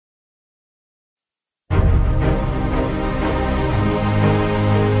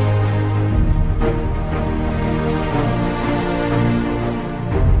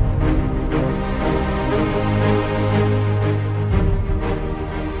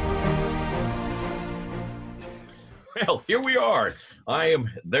Well, here we are. I am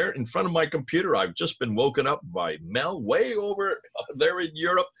there in front of my computer. I've just been woken up by Mel way over there in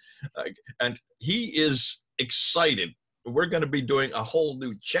Europe, uh, and he is excited. We're going to be doing a whole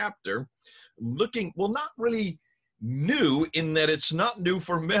new chapter looking, well, not really new in that it's not new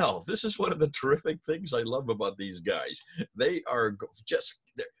for Mel. This is one of the terrific things I love about these guys. They are just,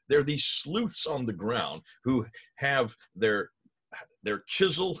 they're these sleuths on the ground who have their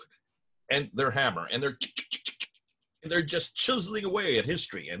chisel and their hammer, and they're just chiseling away at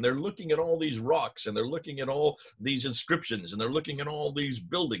history, and they're looking at all these rocks, and they're looking at all these inscriptions, and they're looking at all these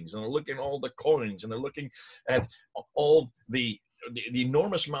buildings, and they're looking at all the coins, and they're looking at all the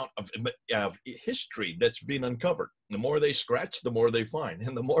enormous amount of history that's been uncovered. The more they scratch, the more they find,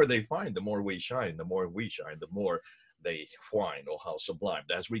 and the more they find, the more we shine. The more we shine, the more they whine. Oh, how sublime.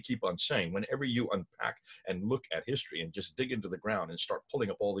 As we keep on saying, whenever you unpack and look at history and just dig into the ground and start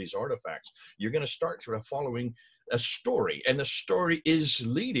pulling up all these artifacts, you're going to start sort of following a story, and the story is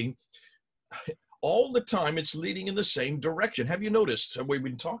leading all the time. It's leading in the same direction. Have you noticed? We've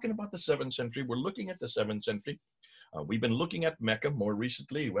been talking about the 7th century. We're looking at the 7th century. We've been looking at Mecca more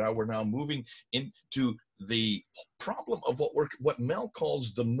recently. We're now moving into the problem of what Mel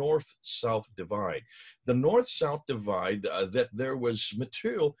calls the North-South divide. The North-South divide, that there was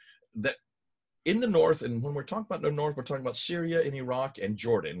material that in the north, and when we're talking about the north, we're talking about Syria and Iraq and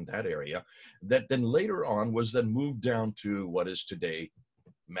Jordan, that area, that then later on was then moved down to what is today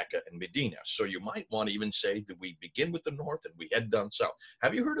Mecca and Medina. So you might want to even say that we begin with the north and we head down south.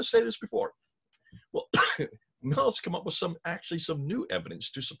 Have you heard us say this before? Well, Mel's come up with some new evidence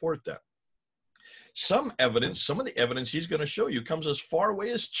to support that. Some of the evidence he's going to show you comes as far away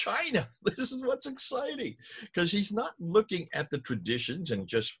as China. This is what's exciting, because he's not looking at the traditions and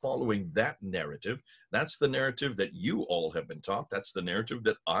just following that narrative. That's the narrative that you all have been taught. That's the narrative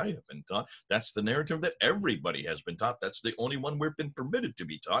that I have been taught. That's the narrative that everybody has been taught. That's the only one we've been permitted to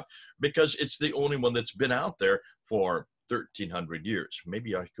be taught, because it's the only one that's been out there for 1,300 years.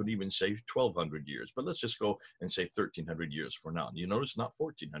 Maybe I could even say 1,200 years, but let's just go and say 1,300 years for now. You notice, not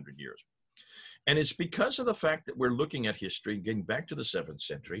 1,400 years. And it's because of the fact that we're looking at history, getting back to the 7th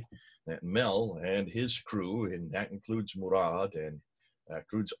century, that Mel and his crew, and that includes Murad, and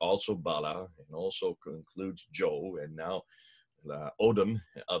includes also Bala, and also includes Joe, and now Odin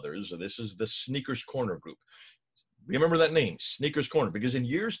and others. This is the Sneakers Corner group. Remember that name, Sneakers Corner, because in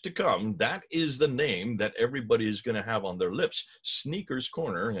years to come, that is the name that everybody is going to have on their lips, Sneakers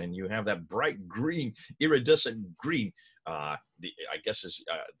Corner, and you have that bright green, iridescent green, I guess is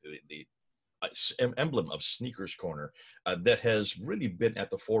the emblem of Sneakers Corner that has really been at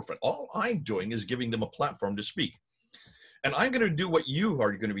the forefront. All I'm doing is giving them a platform to speak. And I'm going to do what you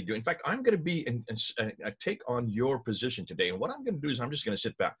are going to be doing. In fact, I'm going to be and take on your position today. And what I'm going to do is I'm just going to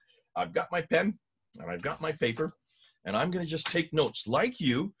sit back. I've got my pen and I've got my paper, and I'm going to just take notes. Like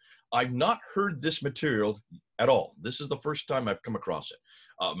you, I've not heard this material at all. This is the first time I've come across it.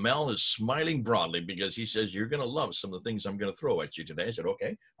 Mel is smiling broadly because he says, you're going to love some of the things I'm going to throw at you today. I said,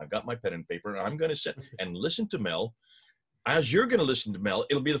 okay, I've got my pen and paper, and I'm going to sit and listen to Mel. As you're going to listen to Mel,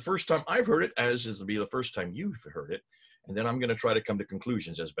 it'll be the first time I've heard it, as it'll be the first time you've heard it. And then I'm going to try to come to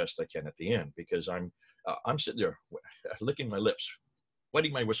conclusions as best I can at the end, because I'm sitting there licking my lips,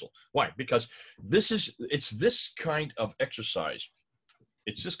 wetting my whistle. Why? Because it's this kind of exercise.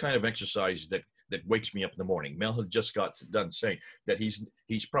 It's this kind of exercise that wakes me up in the morning. Mel had just got done saying that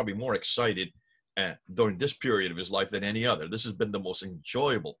he's probably more excited during this period of his life than any other. This has been the most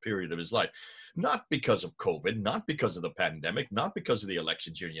enjoyable period of his life. Not because of COVID, not because of the pandemic, not because of the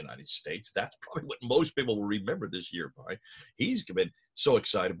elections here in the United States. That's probably what most people will remember this year by. He's been so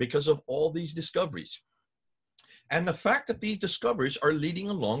excited because of all these discoveries. And the fact that these discoveries are leading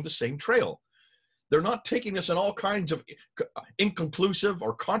along the same trail. They're not taking us in all kinds of inconclusive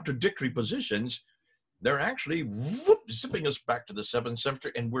or contradictory positions. They're actually zipping us back to the 7th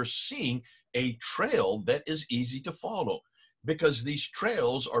century, and we're seeing a trail that is easy to follow, because these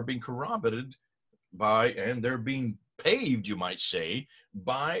trails are being corroborated by, and they're being paved, you might say,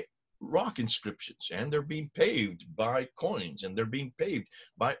 by rock inscriptions, and they're being paved by coins, and they're being paved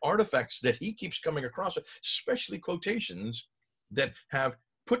by artifacts that he keeps coming across, especially quotations that have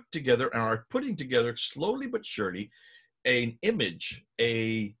put together and are putting together slowly but surely an image,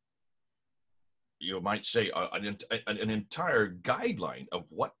 you might say an entire guideline of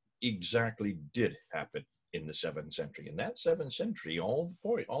what exactly did happen in the 7th century. In that 7th century, all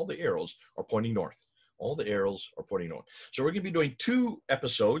the arrows are pointing north. All the arrows are pointing north. So we're going to be doing 2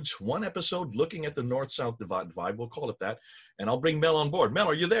 episodes. One episode looking at the North-South divide, we'll call it that, and I'll bring Mel on board. Mel,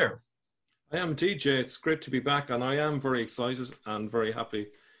 are you there? I am, DJ. It's great to be back, and I am very excited and very happy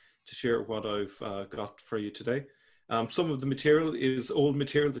to share what I've got for you today. Some of the material is old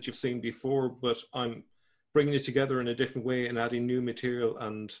material that you've seen before, but I'm bringing it together in a different way and adding new material.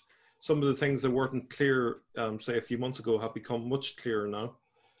 And some of the things that weren't clear, say a few months ago, have become much clearer now.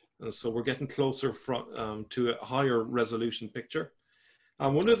 And so we're getting closer to a higher resolution picture.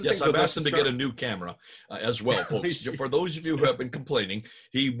 One of the Yes, things I've asked him to get a new camera as well, folks. For those of you who have been complaining,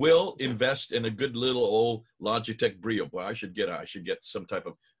 he will invest in a good little old Logitech Brio. Well, I should get some type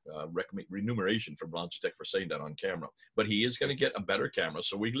of remuneration from Logitech for saying that on camera. But he is going to get a better camera,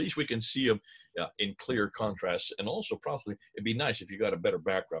 so at least we can see him in clear contrast. And also, probably it'd be nice if you got a better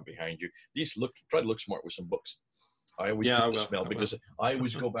background behind you. Try to look smart with some books. I always do this, Mel, because I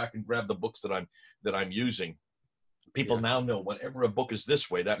always go back and grab the books that I'm using. People now know whenever a book is this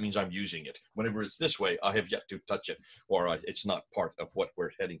way, that means I'm using it. Whenever it's this way, I have yet to touch it, or it's not part of what we're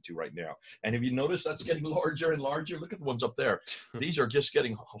heading to right now. And if you notice, that's getting larger and larger. Look at the ones up there. These are just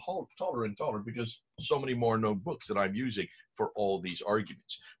getting taller and taller because so many more notebooks that I'm using for all these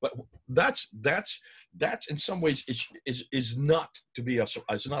arguments. But that's in some ways is not to be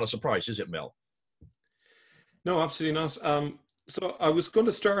it's not a surprise, is it, Mel? No, absolutely not. So I was going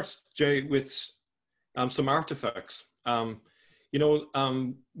to start, Jay, with some artifacts. We're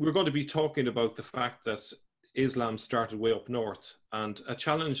going to be talking about the fact that Islam started way up north, and a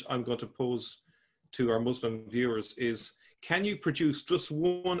challenge I'm going to pose to our Muslim viewers is, can you produce just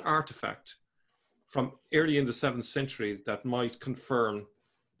one artifact from early in the 7th century that might confirm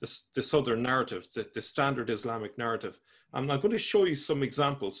the southern narrative, the standard Islamic narrative? I'm going to show you some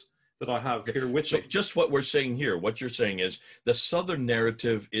examples that I have here with me. Just what we're saying here, what you're saying is the southern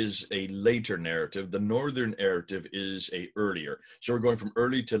narrative is a later narrative. The northern narrative is a earlier. So we're going from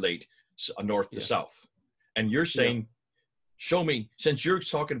early to late, north to south. And you're saying, show me, since you're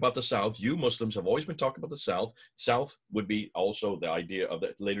talking about the South, you Muslims have always been talking about the South. South would be also the idea of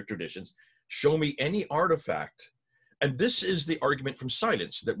the later traditions. Show me any artifact. And this is the argument from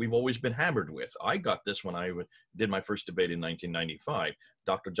silence that we've always been hammered with. I got this when I did my first debate in 1995.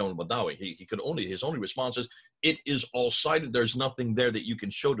 Dr. John Badawi, his only response is, it is all cited. There's nothing there that you can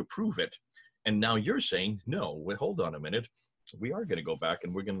show to prove it. And now you're saying, no, hold on a minute. We are going to go back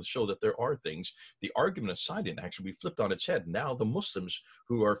and we're going to show that there are things. The argument of silence actually we flipped on its head. Now the Muslims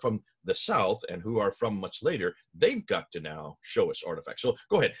who are from the South and who are from much later, they've got to now show us artifacts. So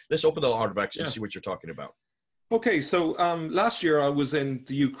go ahead. Let's open the artifacts and see what you're talking about. Okay, so last year I was in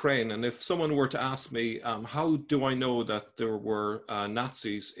the Ukraine, and if someone were to ask me, how do I know that there were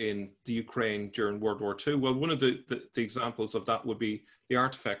Nazis in the Ukraine during World War II? Well, one of the examples of that would be the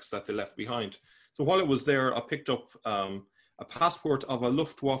artifacts that they left behind. So while I was there, I picked up a passport of a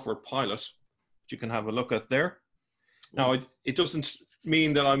Luftwaffe pilot, which you can have a look at there. Now, it doesn't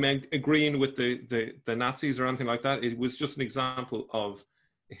mean that I'm agreeing with the Nazis or anything like that. It was just an example of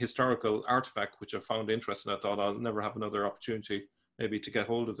historical artifact which I found interesting. I thought I'll never have another opportunity maybe to get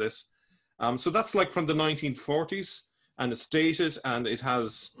hold of this. So that's like from the 1940s, and it's dated, and it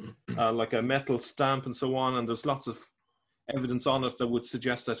has like a metal stamp and so on, and there's lots of evidence on it that would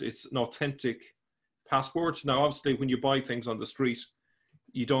suggest that it's an authentic passport. Now obviously when you buy things on the street,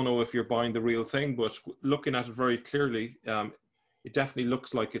 you don't know if you're buying the real thing, but looking at it very clearly, it definitely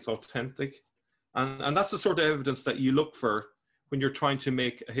looks like it's authentic, and that's the sort of evidence that you look for when you're trying to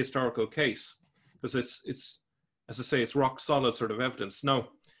make a historical case, because it's as I say, it's rock solid sort of evidence. Now,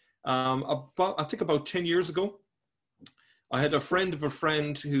 I think about 10 years ago, I had a friend of a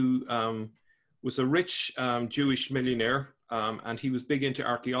friend who was a rich Jewish millionaire, and he was big into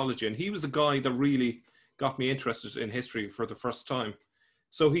archaeology, and he was the guy that really got me interested in history for the first time.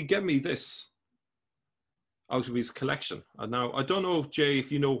 So he gave me this out of his collection. And now, I don't know, Jay, if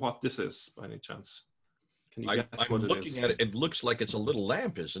you know what this is by any chance. Can you guess I'm what it looking is? at it. It looks like it's a little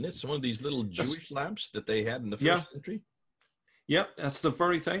lamp, isn't it? It's one of these little Jewish lamps that they had in the first century. Yeah, that's the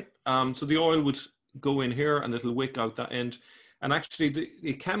very thing. So the oil would go in here and it'll wick out that end. And actually,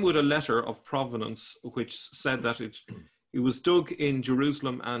 it came with a letter of provenance, which said that it was dug in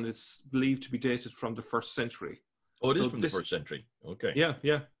Jerusalem and it's believed to be dated from the 1st century. Oh, it is from the 1st century. Okay.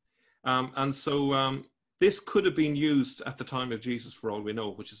 Yeah. And so this could have been used at the time of Jesus, for all we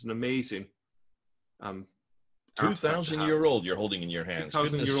know, which is an amazing 2,000-year-old you're holding in your hands.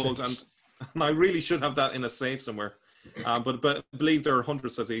 2,000-year-old, and I really should have that in a safe somewhere. But I believe there are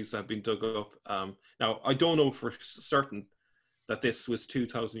hundreds of these that have been dug up. Now, I don't know for certain that this was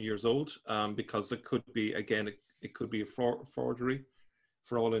 2,000 years old, because it could be, again, it could be a forgery,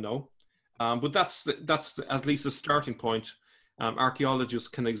 for all I know. But that's at least a starting point. Archaeologists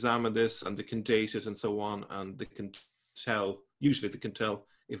can examine this and they can date it and so on, and they can usually they can tell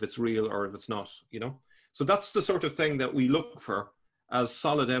if it's real or if it's not, you know. So that's the sort of thing that we look for as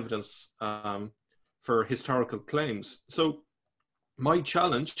solid evidence for historical claims. So my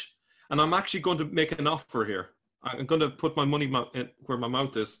challenge, and I'm actually going to make an offer here. I'm going to put my money where my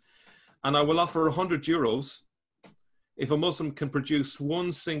mouth is, and I will offer €100 if a Muslim can produce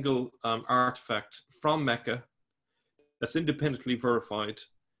one single artifact from Mecca that's independently verified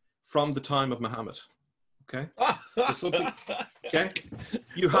from the time of Muhammad. Okay? So something, okay?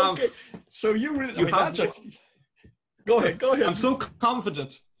 You have... Okay. So you really... You have, go ahead. I'm so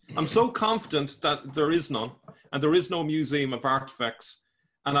confident that there is none, and there is no museum of artifacts,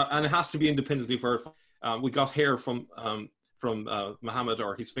 and it has to be independently verified. We got hair from Muhammad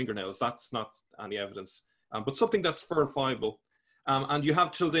or his fingernails. That's not any evidence. But something that's verifiable. And you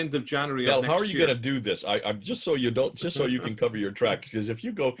have till the end of January. Now, of next how are you year. going to do this? I'm just so you can cover your tracks. Because if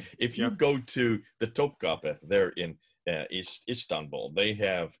you go to the Topkapi there in Istanbul, they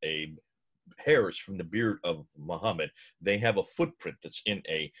have hairs from the beard of Muhammad. They have a footprint that's in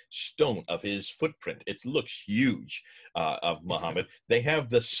a stone of his footprint. It looks huge of Muhammad. They have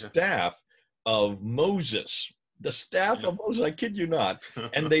the staff of Moses. The staff of Moses, I kid you not.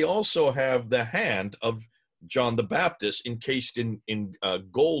 And they also have the hand of John the Baptist encased in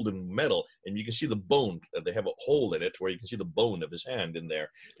gold and metal, and you can see the bone. They have a hole in it where you can see the bone of his hand in there.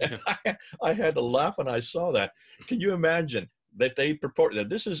 And I had to laugh when I saw that. Can you imagine that they purport that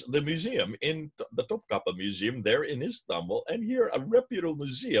this is the museum in the Topkapi Museum there in Istanbul, and here a reputable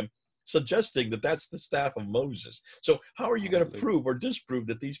museum suggesting that that's the staff of Moses. So how are you going to prove or disprove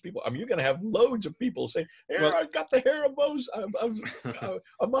that these people, I mean, you're going to have loads of people saying, here, I've got the hair of Moses,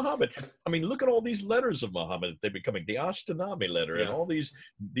 of Muhammad. I mean, look at all these letters of Muhammad that they're becoming, the Ashtanami letter and all these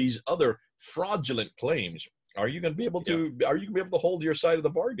other fraudulent claims. Are you going to be able to, hold your side of the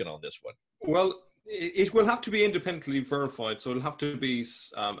bargain on this one? Well, it will have to be independently verified, so it'll have to be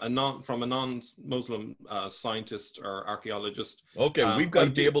from a non-Muslim scientist or archaeologist. Okay, we've got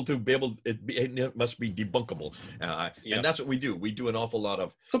to be able to it must be debunkable, and that's what we do. We do an awful lot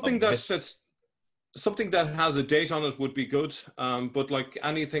of something that has a date on it would be good, but like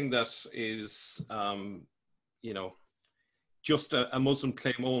anything that is, just a Muslim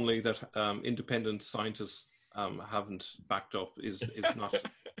claim only that independent scientists haven't backed up is not.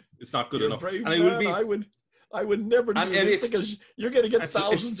 It's not good enough. And it would be, I would never do this because you're going to get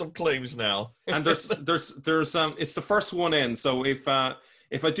thousands of claims now. And there's it's the first one in. So if I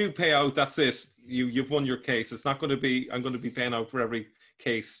do pay out, that's it. You've won your case. It's not going to be. I'm going to be paying out for every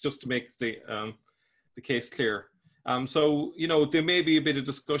case just to make the case clear. So there may be a bit of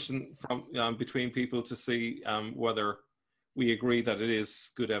discussion from between people to see whether we agree that it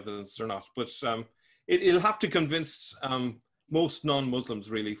is good evidence or not. But it'll have to convince most non-Muslims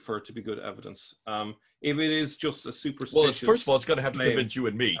really for it to be good evidence. If it is just a superstitious, first of all, it's going to have to convince you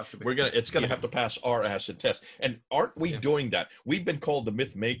and me. It's going to have to pass our acid test. And aren't we doing that? We've been called the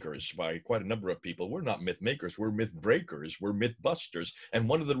myth makers by quite a number of people. We're not myth makers. We're myth breakers. We're myth busters. And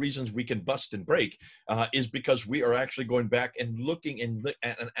one of the reasons we can bust and break is because we are actually going back and looking and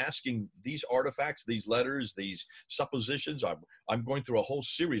asking these artifacts, these letters, these suppositions. I'm going through a whole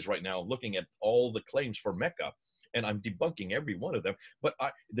series right now looking at all the claims for Mecca. And I'm debunking every one of them. But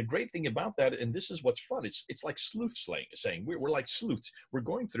the great thing about that, and this is what's fun, it's like sleuth saying. We're like sleuths. We're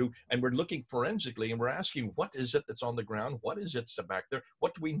going through and we're looking forensically and we're asking, what is it that's on the ground? What is it back there?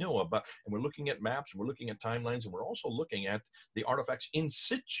 What do we know about? And we're looking at maps, and we're looking at timelines, and we're also looking at the artifacts in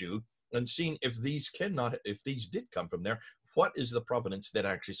situ and seeing if these did come from there. What is the provenance that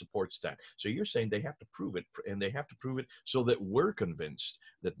actually supports that? So you're saying they have to prove it, and they have to prove it so that we're convinced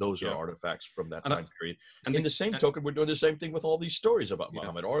that those are artifacts from that time period. And in the same token, we're doing the same thing with all these stories about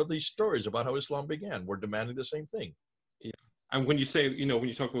Muhammad, or these stories about how Islam began. We're demanding the same thing. Yeah. And when you say, when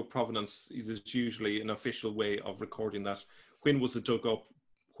you talk about provenance, it's usually an official way of recording that. When was it dug up?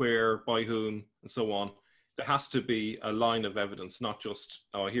 Where? By whom? And so on. There has to be a line of evidence, not just,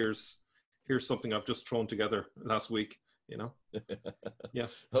 here's something I've just thrown together last week. Yeah.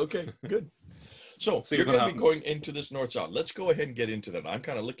 Okay, good. So you're going to be going into this north-south. Let's go ahead and get into that. I'm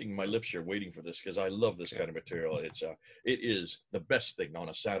kind of licking my lips here waiting for this because I love this kind of material. It is the best thing on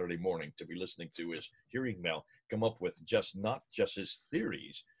a Saturday morning to be listening to is hearing Mel come up with not just his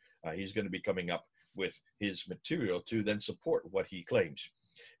theories. He's going to be coming up with his material to then support what he claims.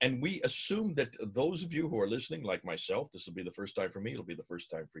 And we assume that those of you who are listening, like myself, this will be the first time for me, it'll be the first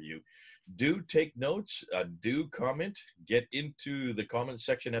time for you. Do take notes, do comment, get into the comment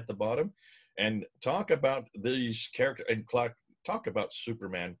section at the bottom, and talk about these characters, and talk about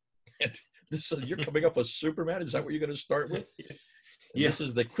Superman. And you're coming up with Superman? Is that what you're going to start with? Yeah. This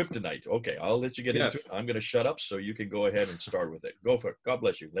is the kryptonite. Okay, I'll let you get into it. I'm going to shut up so you can go ahead and start with it. Go for it. God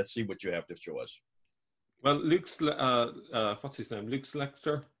bless you. Let's see what you have to show us. Well, what's his name? Luke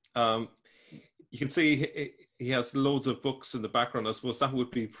Slexter. you can see he has loads of books in the background. I suppose that would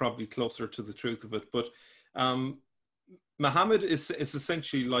be probably closer to the truth of it. But Muhammad is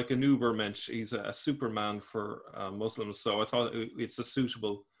essentially like an Ubermensch. He's a Superman for Muslims. So I thought it's a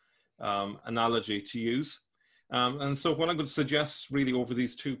suitable analogy to use. And so what I'm going to suggest really over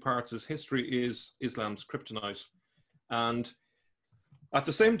these two parts is history is Islam's kryptonite. And at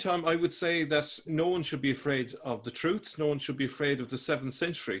the same time, I would say that no one should be afraid of the truth. No one should be afraid of the 7th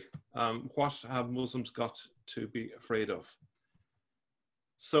century. What have Muslims got to be afraid of?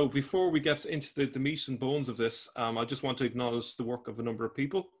 So before we get into the meat and bones of this, I just want to acknowledge the work of a number of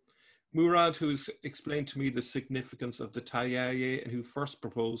people. Murad, who's explained to me the significance of the Tayyaya and who first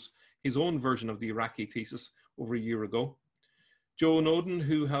proposed his own version of the Iraqi thesis over a year ago. Joe and Odin,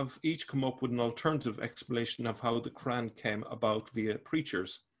 who have each come up with an alternative explanation of how the Quran came about via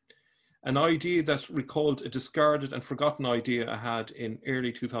preachers. An idea that recalled a discarded and forgotten idea I had in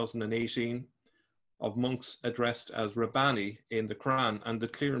early 2018 of monks addressed as Rabbani in the Quran and the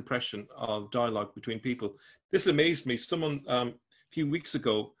clear impression of dialogue between people. This amazed me. Someone a few weeks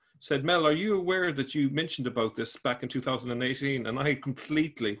ago said, Mel, are you aware that you mentioned about this back in 2018? And I had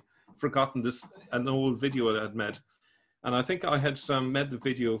completely forgotten this, an old video I had made. And I think I had made the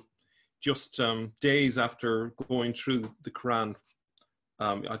video just days after going through the Quran.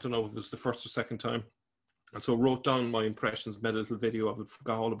 I don't know if it was the first or second time. And so I wrote down my impressions, made a little video of it,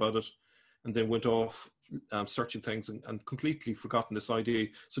 forgot all about it, and then went off searching things and completely forgotten this idea.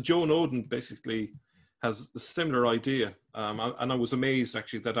 So Joe and Odin basically has a similar idea. And I was amazed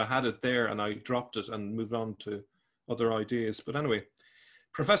actually that I had it there and I dropped it and moved on to other ideas. But anyway,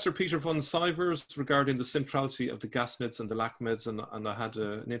 Professor Peter von Sivers regarding the centrality of the Gasnids and the Lakhmids, and I had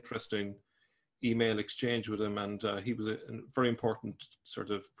an interesting email exchange with him, and he was a very important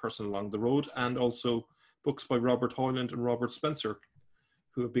sort of person along the road, and also books by Robert Hoyland and Robert Spencer,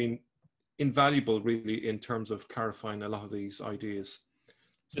 who have been invaluable really in terms of clarifying a lot of these ideas.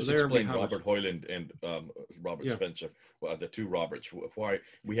 Just explain Robert Hoyland and Robert Spencer, well, the two Roberts. Why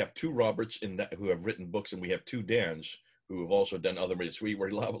we have two Roberts in that who have written books, and we have two Dans who have also done other readings. We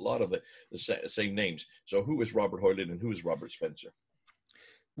have a lot of the same names. So who is Robert Hoyland and who is Robert Spencer?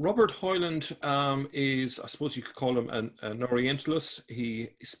 Robert Hoyland is, I suppose you could call him an Orientalist.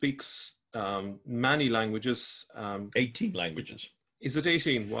 He speaks many languages. 18 languages. Is it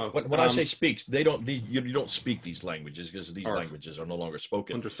 18? Wow. When I say speaks, you don't speak these languages because these languages are no longer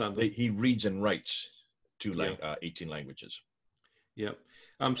spoken. Understandable. He reads and writes 18 languages. Yeah.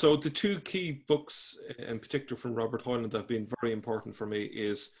 So the two key books in particular from Robert Hoyland that have been very important for me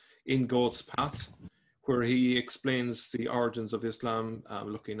is In God's Path, where he explains the origins of Islam,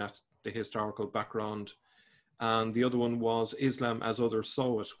 looking at the historical background. And the other one was Islam as Others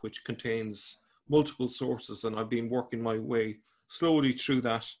Saw It, which contains multiple sources. And I've been working my way slowly through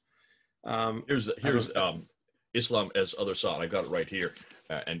that. Here's Islam as Others Saw It. I got it right here.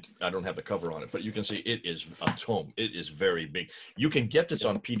 And I don't have the cover on it, but you can see it is a tome. It is very big. You can get this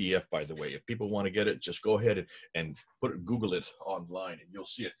on PDF, by the way. If people want to get it, just go ahead and Google it online, and you'll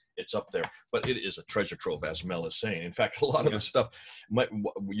see it. It's up there. But it is a treasure trove, as Mel is saying. In fact, a lot of the stuff,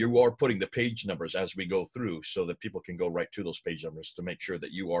 you are putting the page numbers as we go through so that people can go right to those page numbers to make sure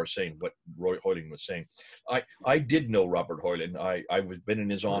that you are saying what Roy Hoyland was saying. I did know Robert Hoyland. I've been in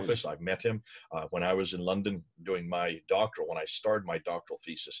his office. I've met him when I was in London doing my doctoral. When I started my doctoral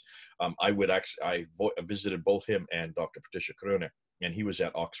thesis, I visited both him and Dr. Patricia Krone, and he was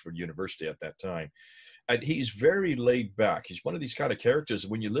at Oxford University at that time. And he's very laid back. He's one of these kind of characters.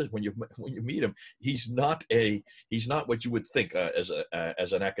 When you meet him, he's not what you would think as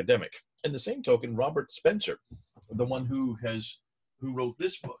an academic. And the same token, Robert Spencer, the one who wrote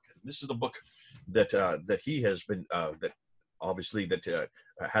this book. This is the book that he has been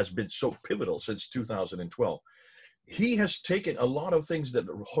has been so pivotal since 2012. He has taken a lot of things that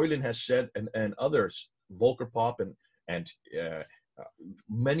Hoyland has said and others, Volker Pop and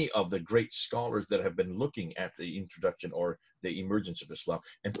many of the great scholars that have been looking at the introduction or the emergence of Islam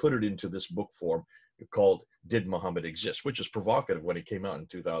and put it into this book form called Did Muhammad Exist?, which is provocative when it came out in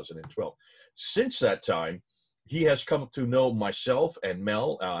 2012. Since that time, he has come to know myself and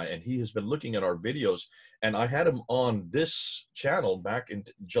Mel, and he has been looking at our videos, and I had him on this channel back in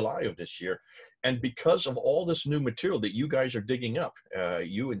July of this year. And because of all this new material that you guys are digging up,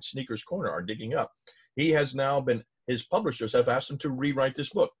 you and Sneakers Corner are digging up, he has now his publishers have asked him to rewrite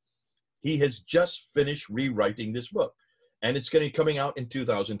this book. He has just finished rewriting this book, and it's going to be coming out in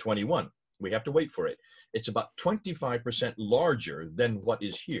 2021. We have to wait for it. It's about 25% larger than what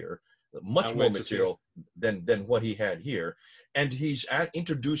is here, much more material than what he had here. And he's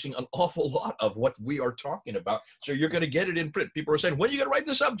introducing an awful lot of what we are talking about. So you're going to get it in print. People are saying, when are you going to write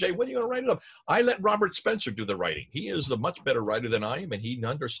this up, Jay? When are you going to write it up? I let Robert Spencer do the writing. He is a much better writer than I am, and he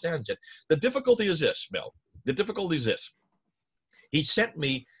understands it. The difficulty is this, Mel. The difficulty is this. He sent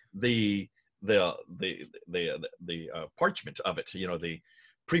me the parchment of it, you know, the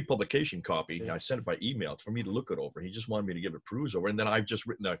pre-publication copy. I sent it by email for me to look it over. He just wanted me to give it a peruse over, and then I've just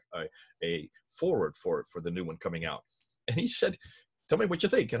written a forward for the new one coming out. And he said, tell me what you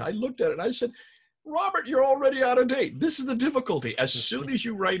think. And I looked at it and I said, Robert, you're already out of date. This is the difficulty. As soon as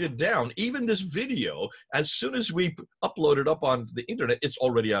you write it down, even this video, as soon as we upload it up on the internet, it's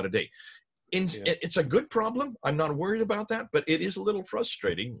already out of date. It's a good problem. I'm not worried about that, but it is a little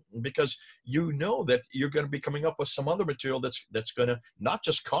frustrating because you know that you're going to be coming up with some other material that's going to not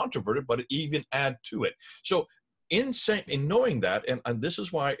just controvert it, but even add to it. So in knowing that, and this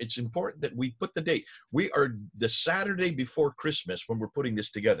is why it's important that we put the date. We are the Saturday before Christmas when we're putting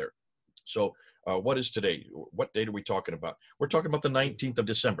this together. So what is today? What date are we talking about? We're talking about the 19th of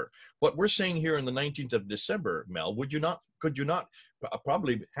December. What we're saying here in the 19th of December, Mel, could you not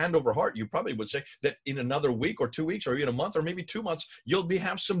probably hand over heart, you probably would say that in another week or 2 weeks or even a month or maybe 2 months, you'll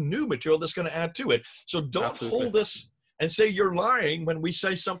have some new material that's going to add to it. So don't hold us and say you're lying when we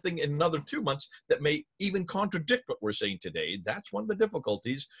say something in another 2 months that may even contradict what we're saying today. That's one of the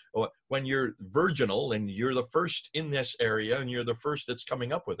difficulties when you're virginal and you're the first in this area and you're the first that's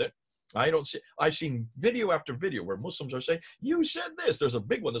coming up with it. I've seen video after video where Muslims are saying, you said this. There's a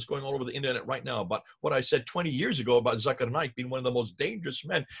big one that's going all over the internet right now about what I said 20 years ago about Zakir Naik being one of the most dangerous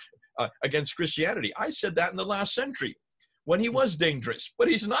men against Christianity. I said that in the last century when he was dangerous, but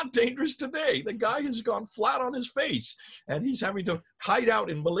he's not dangerous today. The guy has gone flat on his face and he's having to hide out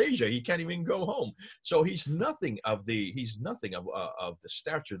in Malaysia. He can't even go home. So he's nothing of the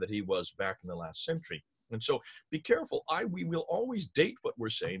stature that he was back in the last century. And so be careful. We will always date what we're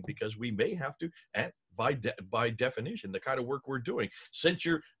saying because we may have to, and by definition, the kind of work we're doing, since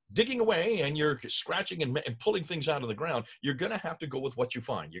you're digging away and you're scratching and pulling things out of the ground, you're going to have to go with what you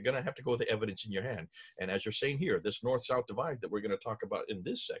find. You're going to have to go with the evidence in your hand. And as you're saying here, this north-south divide that we're going to talk about in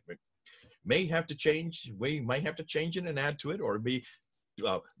this segment may have to change. We might have to change it and add to it, or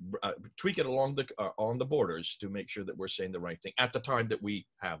tweak it along on the borders to make sure that we're saying the right thing at the time that we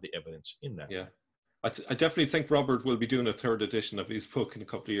have the evidence in that. Yeah. I definitely think Robert will be doing a third edition of his book in a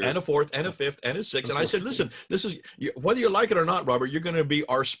couple of years. And a fourth, and a fifth, and a sixth. And I said, listen, this is, whether you like it or not, Robert, you're going to be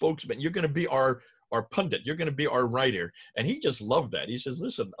our spokesman. You're going to be our pundit. You're going to be our writer. And he just loved that. He says,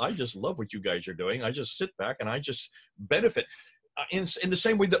 listen, I just love what you guys are doing. I just sit back and I just benefit. In the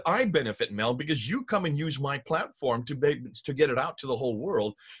same way that I benefit, Mel, because you come and use my platform to get it out to the whole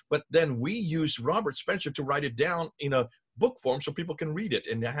world. But then we use Robert Spencer to write it down in a book form so people can read it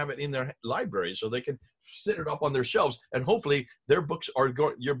and have it in their library so they can sit it up on their shelves, and hopefully their books are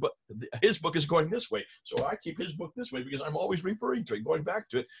going, his book is going this way, so I keep his book this way because I'm always referring to it, going back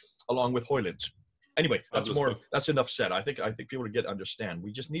to it along with Hoyland's. Anyway, that's enough said. I think people understand.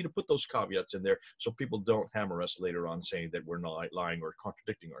 We just need to put those caveats in there so people don't hammer us later on saying that we're not lying or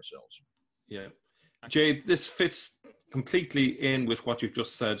contradicting ourselves. Yeah. Jay, this fits completely in with what you've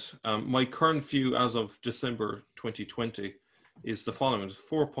just said. My current view as of December 2020 is the following: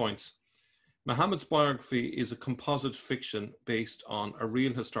 4 points. Muhammad's biography is a composite fiction based on a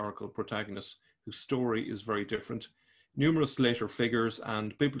real historical protagonist whose story is very different, numerous later figures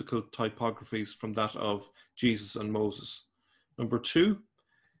and biblical typographies from that of Jesus and Moses. Number 2,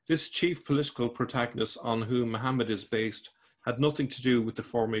 this chief political protagonist on whom Muhammad is based had nothing to do with the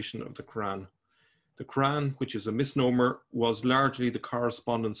formation of the Quran. The Quran, which is a misnomer, was largely the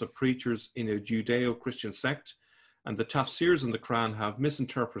correspondence of preachers in a Judeo-Christian sect, and the tafsirs in the Quran have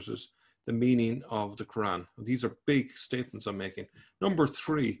misinterpreted the meaning of the Quran. These are big statements I'm making. Number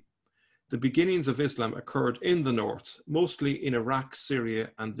 3, the beginnings of Islam occurred in the north, mostly in Iraq, Syria,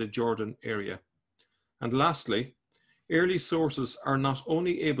 and the Jordan area. And lastly, early sources are not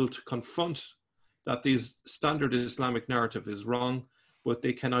only able to confront that this standard Islamic narrative is wrong, but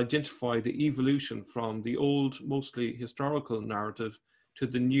they can identify the evolution from the old, mostly historical narrative to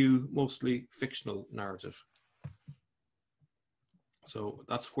the new, mostly fictional narrative. So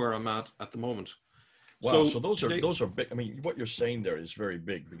that's where I'm at the moment. Wow, so those are big. I mean, what you're saying there is very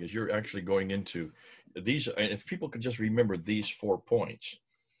big because you're actually going into these, and if people could just remember these 4 points,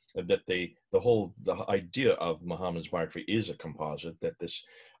 that the idea of Muhammad's biography is a composite, that this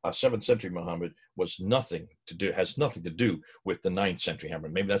 7th century Muhammad has nothing to do with the 9th century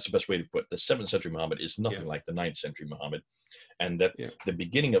Muhammad. Maybe that's the best way to put it. The 7th century Muhammad is nothing like the 9th century Muhammad, and that the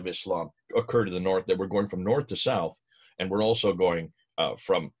beginning of Islam occurred in the north, that we're going from north to south, and we're also going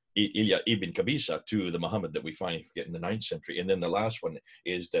from Ibn Qabisa to the Muhammad that we find in the 9th century. And then the last one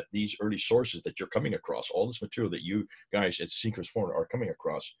is that these early sources that you're coming across, all this material that you guys at Seekers Forum are coming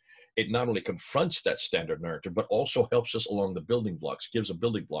across, it not only confronts that standard narrative, but also helps us along the building blocks, gives a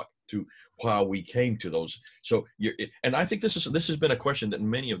building block to how we came to those. So, and I think this has been a question that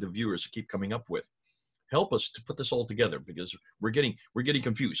many of the viewers keep coming up with. Help us to put this all together, because we're getting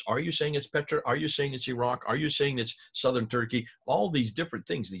confused. Are you saying it's Petra? Are you saying it's Iraq? Are you saying it's southern Turkey? All these different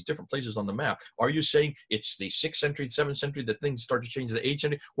things, these different places on the map. Are you saying it's the 6th century, 7th century that things start to change to the 8th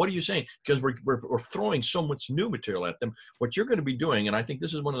century? What are you saying? Because we're throwing so much new material at them. What you're going to be doing, and I think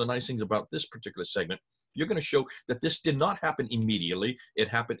this is one of the nice things about this particular segment, you're going to show that this did not happen immediately. It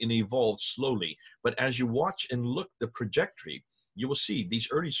happened and evolved slowly. But as you watch and look the trajectory, you will see these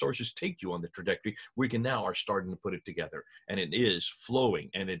early sources take you on the trajectory. We can now are starting to put it together, and it is flowing,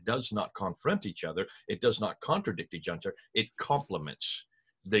 and it does not confront each other. It does not contradict each other. It complements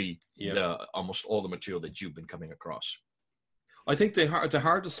the almost all the material that you've been coming across. I think the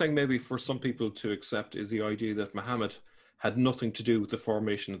hardest thing maybe for some people to accept is the idea that Muhammad had nothing to do with the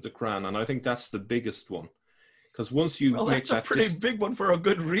formation of the Quran, and I think that's the biggest one. Because once you make that's a pretty big one for a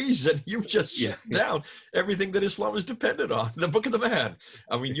good reason. You've just shut down everything that Islam is dependent on, the Book of the Man.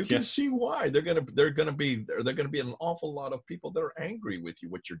 I mean, you can see why they're gonna be an awful lot of people that are angry with you,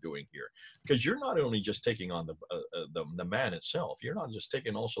 what you're doing here, because you're not only just taking on the man itself. You're not just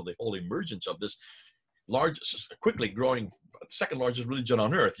taking also the whole emergence of this quickly growing second largest religion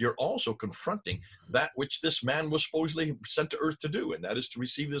on earth. You're also confronting that which this man was supposedly sent to earth to do, and that is to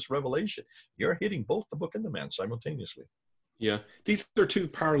receive this revelation. You're hitting both the book and the man simultaneously. Yeah, these are two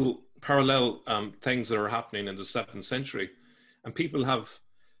parallel things that are happening in the 7th century, and people have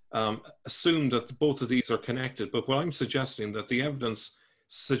assumed that both of these are connected. But what I'm suggesting, that the evidence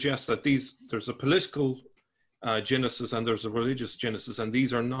suggests that there's a political genesis and there's a religious genesis, and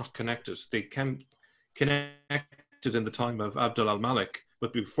these are not connected. They can connected in the time of Abdul al-Malik,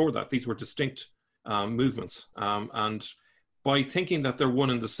 but before that, these were distinct movements. And by thinking that they're one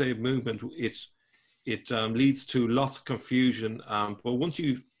and the same movement, it leads to lots of confusion. But once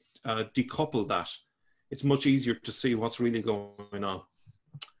you decouple that, it's much easier to see what's really going on.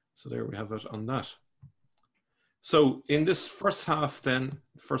 So there we have it on that. So in this first half then,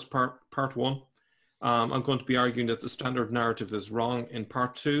 first part one, I'm going to be arguing that the standard narrative is wrong. In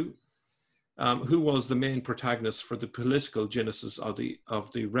part two, who was the main protagonist for the political genesis of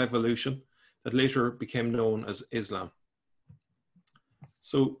the revolution that later became known as Islam.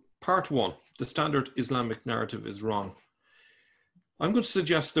 So part one, the standard Islamic narrative is wrong. I'm going to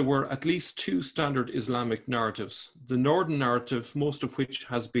suggest there were at least two standard Islamic narratives: the northern narrative, most of which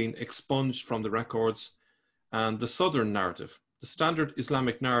has been expunged from the records, and the southern narrative. The standard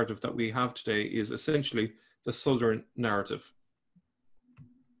Islamic narrative that we have today is essentially the southern narrative.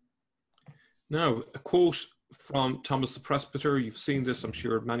 Now, a quote from Thomas the Presbyter. You've seen this, I'm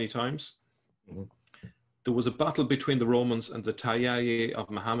sure, many times. Mm-hmm. There was a battle between the Romans and the Tayyaye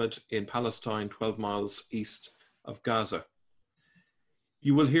of Muhammad in Palestine, 12 miles east of Gaza.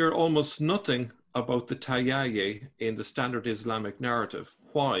 You will hear almost nothing about the Tayyaye in the standard Islamic narrative.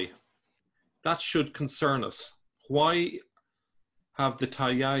 Why? That should concern us. Why have the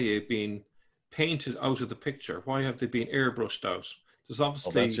Tayyaye been painted out of the picture? Why have they been airbrushed out? There's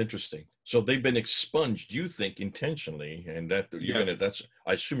obviously... Oh, that's interesting. So they've been expunged, you think, intentionally, and that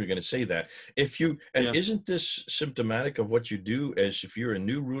I assume you're gonna say that. Isn't this symptomatic of what you do as if you're a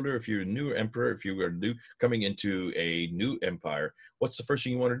new ruler, if you're a new emperor, if you are coming into a new empire, what's the first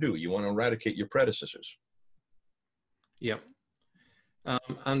thing you want to do? You want to eradicate your predecessors. Yeah.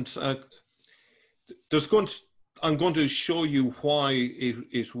 I'm going to show you why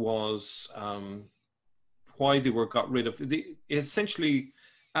it was why they were got rid of. Essentially,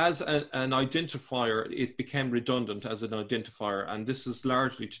 as an identifier, it became redundant as an identifier, and this is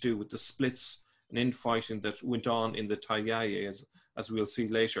largely to do with the splits and infighting that went on in the Tayyaye, as we'll see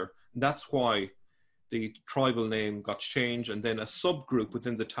later. And that's why the tribal name got changed, and then a subgroup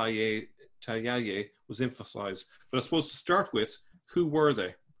within the Tayyaye was emphasized. But I suppose to start with, who were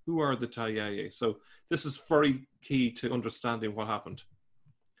they? Who are the Tayyaye? So this is very key to understanding what happened.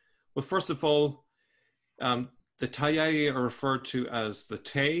 Well, first of all, the Tayyaye are referred to as the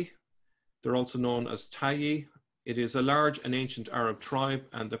Tay. They're also known as Tayyi. It is a large and ancient Arab tribe,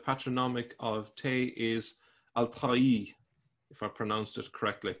 and the patronymic of Tay is al-Tayyi, if I pronounced it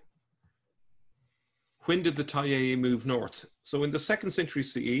correctly. When did the Tayyaye move north? So in the 2nd century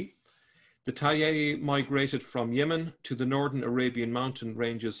CE, the Tayyaye migrated from Yemen to the northern Arabian mountain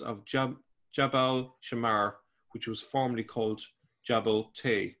ranges of Jabal Shamar, which was formerly called Jabal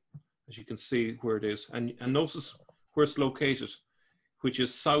Tay. As you can see where it is, and notice where it's located. which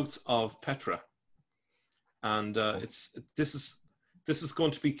is south of Petra. And this is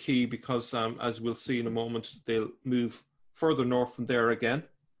going to be key because, as we'll see in a moment, they'll move further north from there again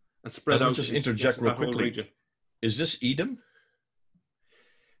and spread out just into interject real that whole quickly. region. Is this Edom?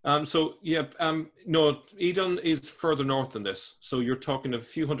 No, Edom is further north than this. So you're talking a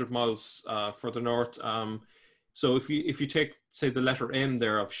few hundred miles further north. So if you take, say, the letter M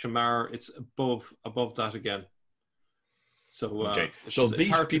there of Shamar, it's above that again. So okay, so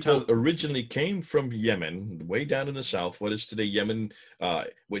these people originally came from Yemen, way down in the south. What is today Yemen?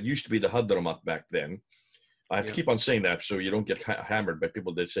 What used to be the Hadramaut back then. I have to keep on saying that so you don't get hammered by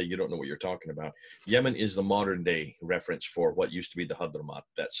people that say you don't know what you're talking about. Yemen is the modern day reference for what used to be the Hadramaut,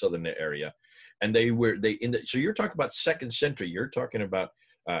 that southern area, and so you're talking about 2nd century. You're talking about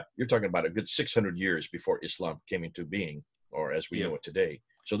a good 600 years before Islam came into being, or as we know it today.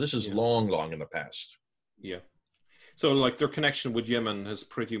 So this is long in the past. Yeah. So like their connection with Yemen has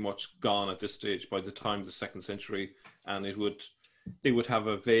pretty much gone at this stage by the time of the 2nd century, and they would have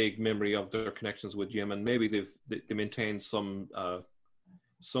a vague memory of their connections with Yemen. Maybe they maintain some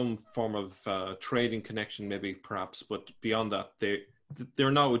form of trading connection, maybe perhaps, but beyond that,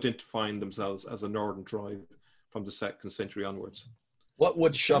 they're now identifying themselves as a northern tribe from the 2nd century onwards. What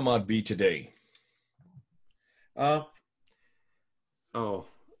would Shamad be today? Is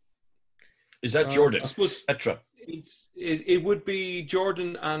that Jordan? I suppose Petra. It would be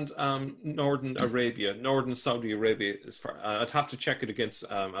Jordan and northern Arabia, northern Saudi Arabia. As far I'd have to check it against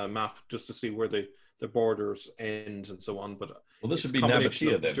a map just to see where the borders end and so on. But this would be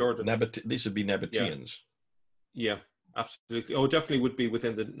Nabatea then. Jordan. These would be Nabateans. Yeah, absolutely. Oh, definitely would be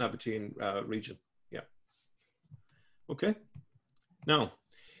within the Nabatean region. Yeah. Okay. Now,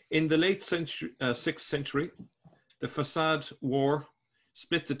 in the late 6th century, the Fasad War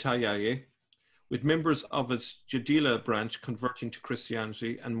split the Tayyaye, with members of its Jadila branch converting to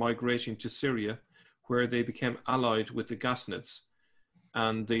Christianity and migrating to Syria, where they became allied with the Ghassanids,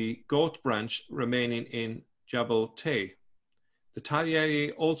 and the Goth branch remaining in Jabal Tay. The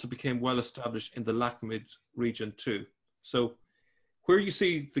Tayyaye also became well established in the Lakhmid region too. So where you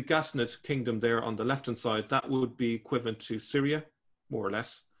see the Ghassanid kingdom there on the left-hand side, that would be equivalent to Syria, more or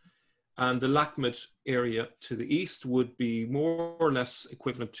less. And the Lakhmid area to the east would be more or less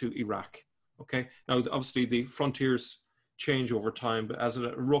equivalent to Iraq. Okay. Now, obviously, the frontiers change over time, but as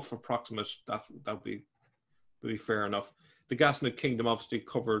a rough approximate, that would be fair enough. The Ghassanid kingdom obviously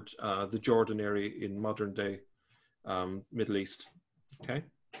covered the Jordan area in modern day Middle East. Okay.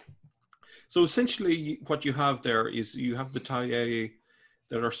 So essentially, what you have there is you have the Tayyaye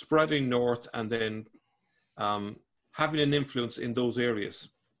that are spreading north and then having an influence in those areas.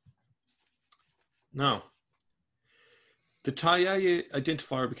 Now, the Tayyaye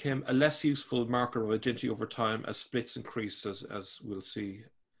identifier became a less useful marker of identity over time as splits increased, as we'll see.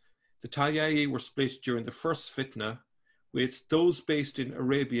 The Tayyaye were split during the first fitna, with those based in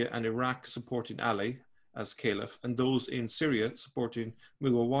Arabia and Iraq supporting Ali as caliph, and those in Syria supporting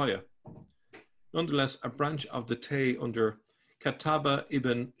Muawiyah. Nonetheless, a branch of the Tay under Kataba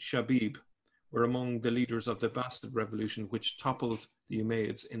ibn Shabib were among the leaders of the Abbasid revolution, which toppled the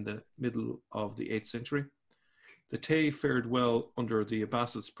Umayyads in the middle of the 8th century. The Tay fared well under the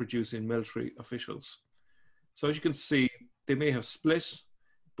Abbasids, producing military officials. So as you can see, they may have split,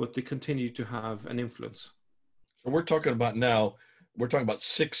 but they continue to have an influence. So we're talking about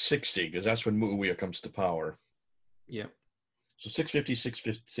 660, because that's when Muawiyah comes to power. Yeah. So 650,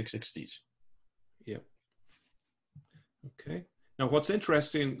 660s. Yeah. Okay. Now what's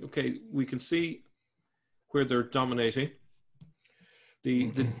interesting, we can see where they're dominating.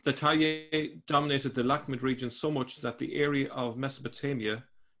 The Tayyaye dominated the Lakhmid region so much that the area of Mesopotamia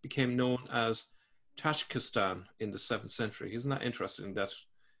became known as Tashkistan in the 7th century. Isn't that interesting that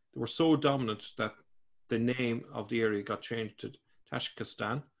they were so dominant that the name of the area got changed to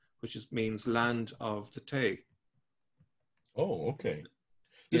Tashkistan, which means land of the Tay. Oh, okay.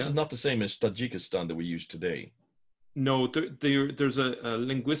 This is not the same as Tajikistan that we use today. No, there's a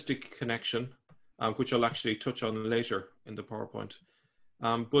linguistic connection, which I'll actually touch on later in the PowerPoint.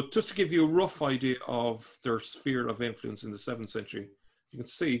 But just to give you a rough idea of their sphere of influence in the 7th century, you can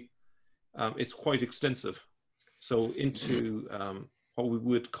see it's quite extensive. So into what we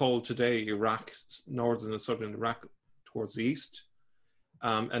would call today Iraq, northern and southern Iraq towards the east,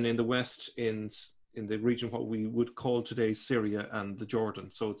 and in the west in the region what we would call today Syria and the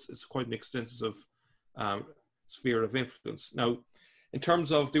Jordan. So it's quite an extensive sphere of influence. Now, in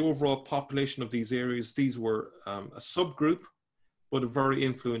terms of the overall population of these areas, these were a subgroup, but a very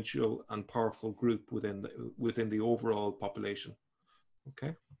influential and powerful group within the overall population.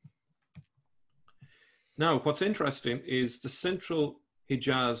 Okay. Now, what's interesting is the central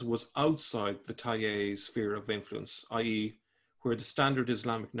Hijaz was outside the Tayyei sphere of influence, i.e., where the standard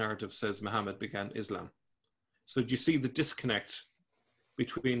Islamic narrative says Muhammad began Islam. So do you see the disconnect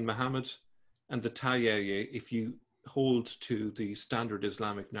between Muhammad and the Tayyei if you hold to the standard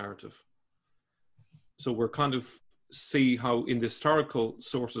Islamic narrative? So we're kind of see how in the historical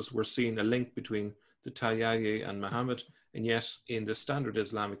sources we're seeing a link between the Tayyei and Muhammad, and yet in the standard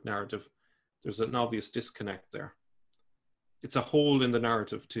Islamic narrative, there's an obvious disconnect there. It's a hole in the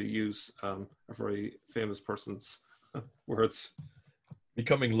narrative, to use a very famous person's words.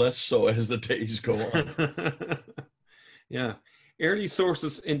 Becoming less so as the days go on. Yeah. Early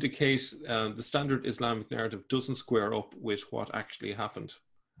sources indicate the standard Islamic narrative doesn't square up with what actually happened.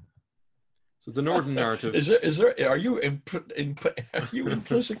 So the northern narrative are you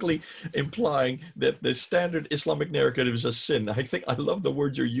implicitly implying that the standard Islamic narrative is a sin? I love the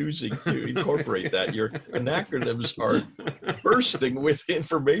word you're using to incorporate that. Your anacronyms are bursting with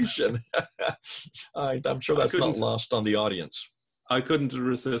information. I'm sure that's not lost on the audience. I couldn't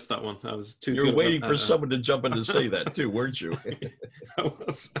resist that one. I was too. You're waiting for someone to jump in to say that too, weren't you? I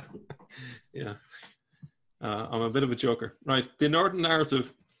was. Yeah. I'm a bit of a joker. Right. The northern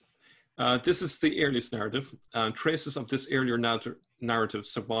narrative. This is the earliest narrative, and traces of this earlier narrative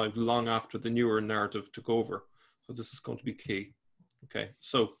survived long after the newer narrative took over. So this is going to be key. Okay,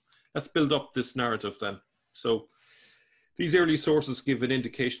 so let's build up this narrative then. So these early sources give an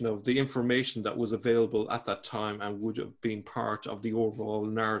indication of the information that was available at that time and would have been part of the overall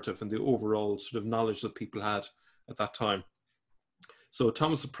narrative and the overall sort of knowledge that people had at that time. So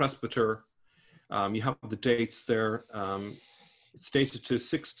Thomas the Presbyter, you have the dates there. It's dated to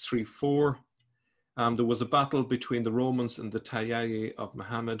 634. There was a battle between the Romans and the Tayyei of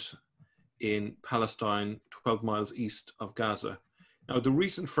Muhammad in Palestine, 12 miles east of Gaza. Now, the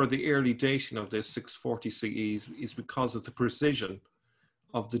reason for the early dating of this 640 CE is because of the precision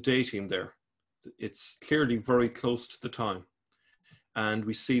of the dating there. It's clearly very close to the time. And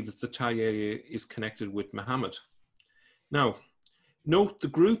we see that the Tayyei is connected with Muhammad. Now, note the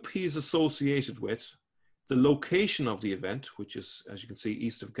group he's associated with, the location of the event, which is, as you can see,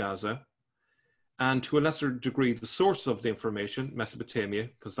 east of Gaza, and to a lesser degree, the source of the information, Mesopotamia,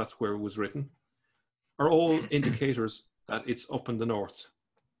 because that's where it was written, are all indicators that it's up in the north.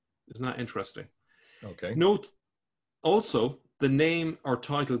 Isn't that interesting? Okay. Note also the name or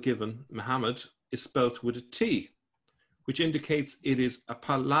title given, Muhammad, is spelt with a T, which indicates it is a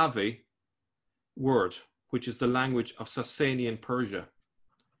Pahlavi word, which is the language of Sasanian Persia.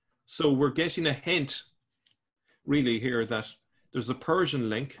 So we're getting a hint really here that there's a Persian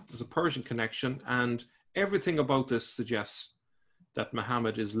link, there's a Persian connection, and everything about this suggests that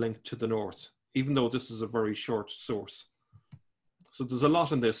Muhammad is linked to the north, even though this is a very short source. So there's a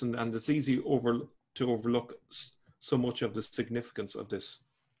lot in this, and it's easy to overlook so much of the significance of this.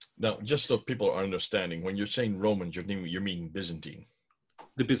 Now, just so people are understanding, when you're saying Romans, you mean Byzantine.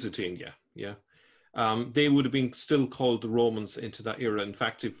 The Byzantine, yeah. They would have been still called the Romans into that era. In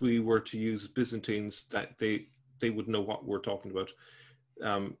fact, if we were to use Byzantines, that they would know what we're talking about.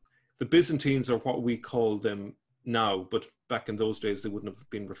 The Byzantines are what we call them now, but back in those days, they wouldn't have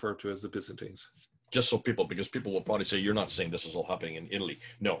been referred to as the Byzantines. Just so because people will probably say, you're not saying this is all happening in Italy.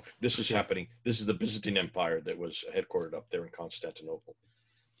 No, this is happening. This is the Byzantine Empire that was headquartered up there in Constantinople.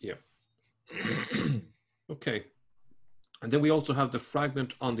 Yeah. Okay. And then we also have the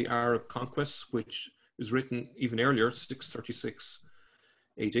fragment on the Arab conquests, which is written even earlier, 636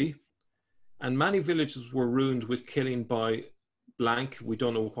 AD. And many villages were ruined with killing by blank. We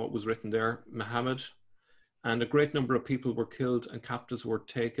don't know what was written there, Muhammad. And a great number of people were killed and captives were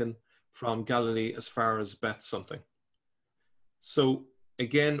taken from Galilee as far as Beth something. So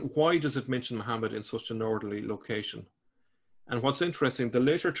again, why does it mention Muhammad in such a northerly location? And what's interesting, the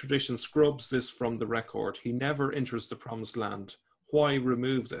later tradition scrubs this from the record. He never enters the promised land. Why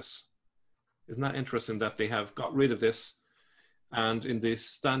remove this? Isn't that interesting that they have got rid of this? And in the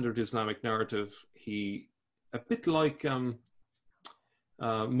standard Islamic narrative, he, a bit like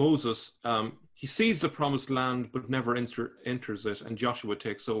Moses, he sees the promised land but never enters it, and Joshua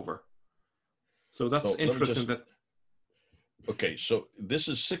takes over. So that's interesting. Okay, so this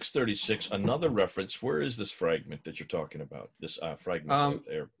is 636. Another reference. Where is this fragment that you're talking about? This fragment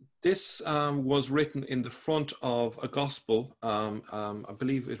there. This was written in the front of a gospel. I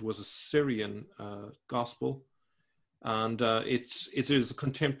believe it was a Syrian gospel, and it is a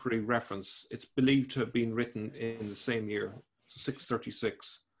contemporary reference. It's believed to have been written in the same year,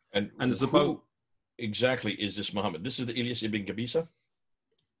 636. And it's about exactly is this Muhammad? This is the Ilyas ibn Qabisa?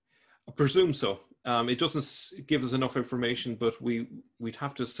 I presume so. It doesn't give us enough information, but we'd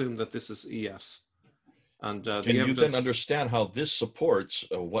have to assume that this is ES. And Can the you then evidence, understand how this supports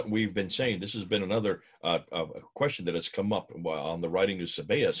what we've been saying? This has been another question that has come up on the writing of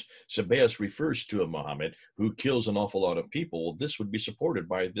Sabaeus. Sabaeus refers to a Muhammad who kills an awful lot of people. Well, this would be supported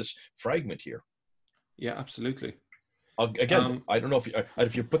by this fragment here. yeah, absolutely. Again, I don't know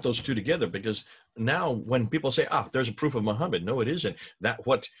if you put those two together, because now when people say, there's a proof of Muhammad, no, it isn't. That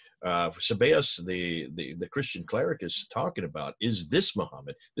what Sabaeus, the Christian cleric, is talking about is this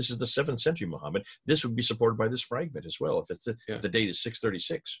Muhammad. This is the 7th century Muhammad. This would be supported by this fragment as well, if the date is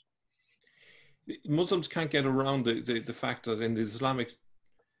 636. Muslims can't get around the fact that in the Islamic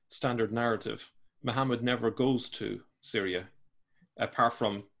standard narrative, Muhammad never goes to Syria, apart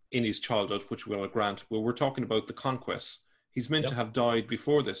from in his childhood, which we'll grant. Well, we're talking about the conquest. He's meant to have died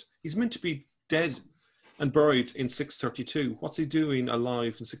before this. He's meant to be dead and buried in 632. What's he doing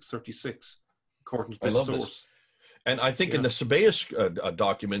alive in 636, according to this source? This. And I think in the Sabaeus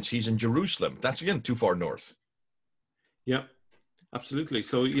documents, he's in Jerusalem. That's, again, too far north. Yeah, absolutely.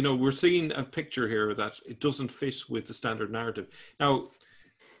 So, you know, we're seeing a picture here that it doesn't fit with the standard narrative. Now,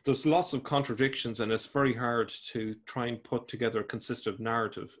 there's lots of contradictions, and it's very hard to try and put together a consistent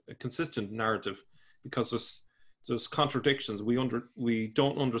narrative, because there's contradictions. We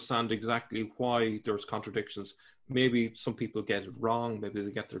don't understand exactly why there's contradictions. Maybe some people get it wrong, maybe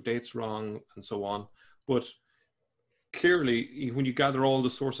they get their dates wrong, and so on. But clearly, when you gather all the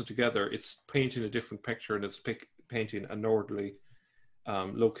sources together, it's painting a different picture, and it's painting a northerly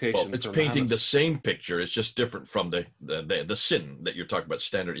location. Well, it's painting the same picture. It's just different from the sin that you're talking about,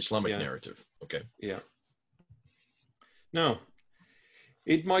 standard Islamic narrative. Okay. Yeah. Now,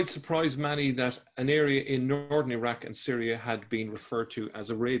 it might surprise many that an area in northern Iraq and Syria had been referred to as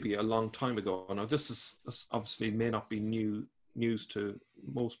Arabia a long time ago. Now, this obviously may not be news to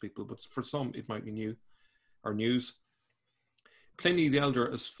most people, but for some it might be new or news. Pliny the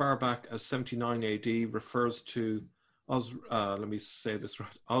Elder, as far back as 79 AD, refers to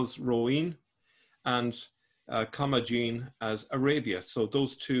Osroene and Commagene as Arabia. So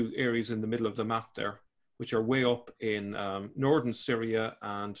those two areas in the middle of the map there, which are way up in northern Syria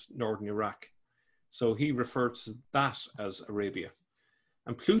and northern Iraq. So he referred to that as Arabia.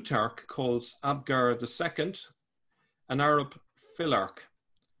 And Plutarch calls Abgar II an Arab philarch,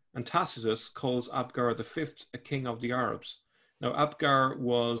 and Tacitus calls Abgar V a king of the Arabs. Now, Abgar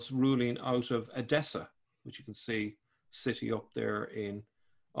was ruling out of Edessa, which you can see city up there in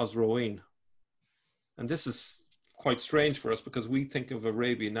Osroene. And this is quite strange for us, because we think of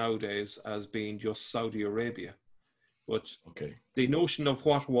Arabia nowadays as being just Saudi Arabia. But the notion of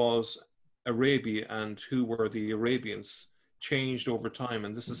what was Arabia and who were the Arabians changed over time.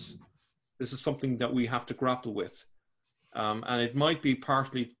 And this is something that we have to grapple with. And it might be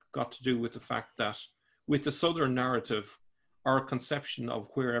partly got to do with the fact that with the Southern narrative, our conception of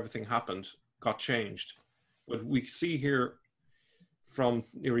where everything happened got changed. But we see here from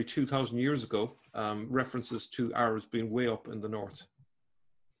nearly 2,000 years ago, references to Arabs being way up in the north.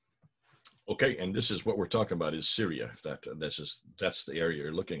 Okay, and this is what we're talking about is Syria. That's the area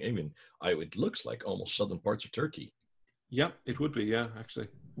you're looking. I mean, it looks like almost southern parts of Turkey. Yeah, it would be. Yeah, actually.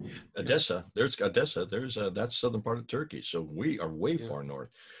 Odessa. There's Odessa. That's southern part of Turkey. So we are way far north.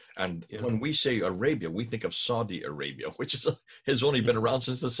 And when we say Arabia, we think of Saudi Arabia, which has only been around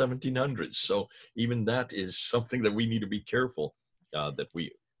since the 1700s. So even that is something that we need to be careful that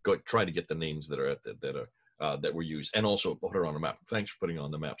we try to get the names that were used, and also put it on a map. Thanks for putting it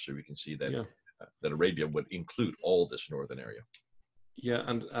on the map so we can see that that Arabia would include all this northern area. Yeah,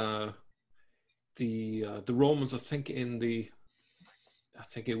 and the Romans, I think it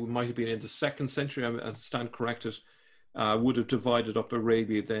might have been in the 2nd century, I stand corrected, would have divided up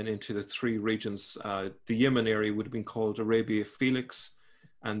Arabia then into the 3 regions. The Yemen area would have been called Arabia Felix,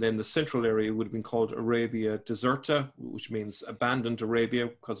 and then the central area would have been called Arabia Deserta, which means abandoned Arabia,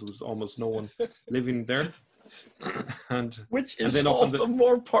 because there was almost no one living there. Which is all the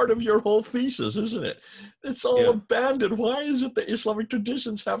more part of your whole thesis, isn't it? It's all abandoned. Why is it that Islamic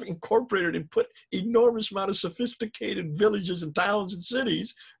traditions have incorporated and put enormous amount of sophisticated villages and towns and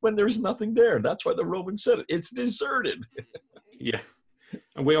cities when there's nothing there? That's why the Romans said it. It's deserted. Yeah.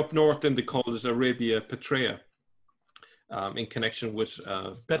 And way up north, then they called it Arabia Petraea, in connection with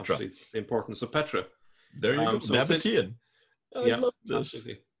Petra. The importance of Petra. There you go, so Nabatean. I love this.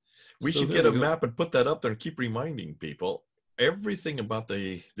 Absolutely. We should get a map and put that up there and keep reminding people. Everything about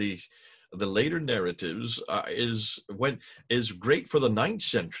the later narratives is great for the 9th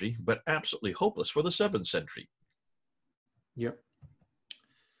century, but absolutely hopeless for the 7th century. Yep.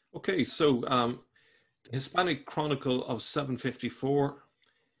 Okay, so the Hispanic Chronicle of 754,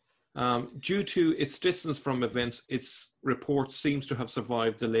 due to its distance from events, it's report seems to have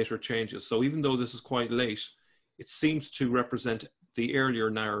survived the later changes. So even though this is quite late, it seems to represent the earlier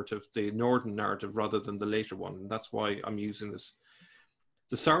narrative, the northern narrative, rather than the later one. And that's why I'm using this.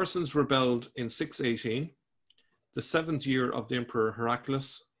 The Saracens rebelled in 618, the 7th year of the Emperor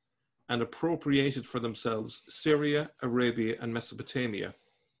Heraclius, and appropriated for themselves Syria, Arabia, and Mesopotamia,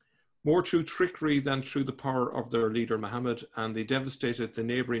 more through trickery than through the power of their leader Muhammad, and they devastated the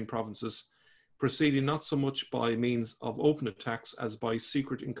neighboring provinces, proceeding not so much by means of open attacks as by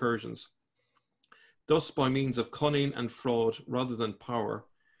secret incursions. Thus, by means of cunning and fraud rather than power,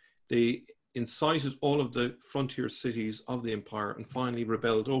 they incited all of the frontier cities of the empire and finally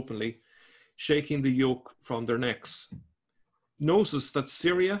rebelled openly, shaking the yoke from their necks. Notice that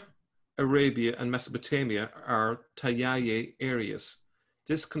Syria, Arabia, and Mesopotamia are Tayyaye areas.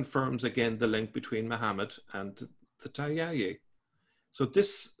 This confirms again the link between Muhammad and the Tayyaye. So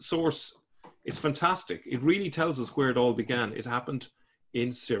this source is fantastic. It really tells us where it all began. It happened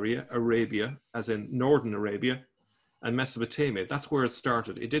in Syria, Arabia, as in northern Arabia, and Mesopotamia. That's where it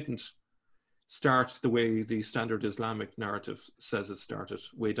started. It didn't start the way the standard Islamic narrative says it started,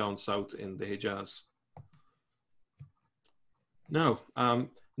 way down south in the Hijaz. Now,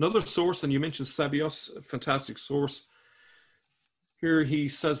 another source, and you mentioned Sabios, a fantastic source. Here he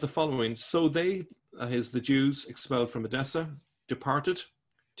says the following: so they, the Jews expelled from Edessa, departed,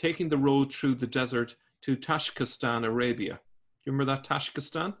 taking the road through the desert to Tashkistan, Arabia. You remember that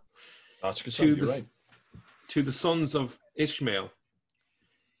Tashkistan? Tashkistan, you're right. To the sons of Ishmael.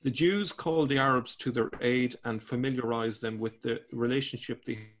 The Jews called the Arabs to their aid and familiarized them with the relationship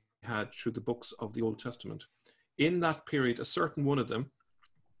they had through the books of the Old Testament. In that period, a certain one of them,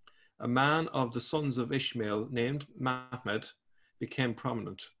 a man of the sons of Ishmael named Mahmed, became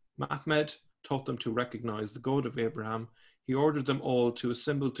prominent. Mahmed taught them to recognize the God of Abraham. He ordered them all to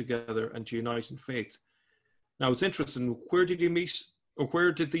assemble together and to unite in faith. Now it's interesting, where did he meet, or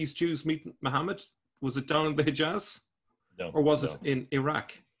where did these Jews meet Muhammad? Was it down in the Hijaz? No. Or was it in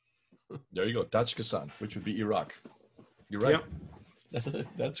Iraq? There you go, Tajikistan, which would be Iraq. You're right. Yep.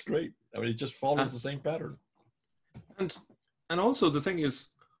 That's great. I mean, it just follows the same pattern. And also the thing is,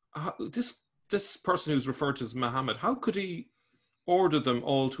 this person who's referred to as Muhammad, how could he order them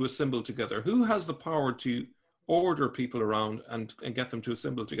all to assemble together? Who has the power to order people around and get them to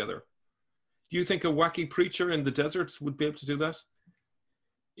assemble together? Do you think a wacky preacher in the desert would be able to do that?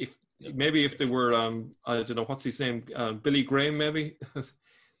 Maybe if they were, I don't know, what's his name? Billy Graham, maybe?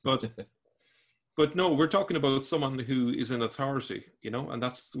 But no, we're talking about someone who is in authority, and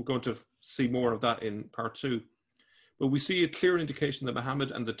we're going to see more of that in part 2. But we see a clear indication that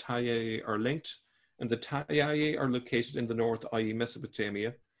Muhammad and the Tayyaye are linked, and the Tayyaye are located in the north, i.e.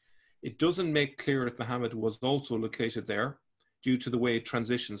 Mesopotamia. It doesn't make clear if Muhammad was also located there due to the way it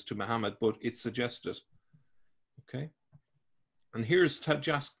transitions to Muhammad, but it's suggested. Okay. And here's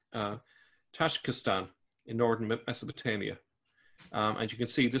Tashkistan in northern Mesopotamia. And you can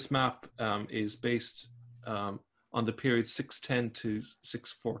see this map is based on the period 610 to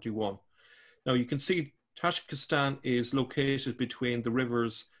 641. Now you can see Tashkistan is located between the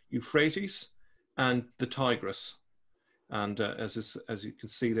rivers Euphrates and the Tigris. And as you can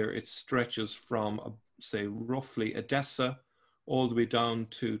see there, it stretches from, say, roughly Edessa all the way down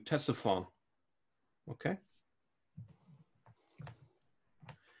to Ctesiphon. Okay.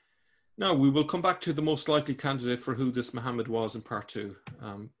 Now, we will come back to the most likely candidate for who this Muhammad was in part 2,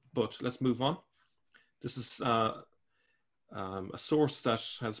 but let's move on. This is a source that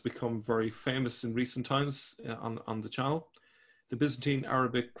has become very famous in recent times on the channel, the Byzantine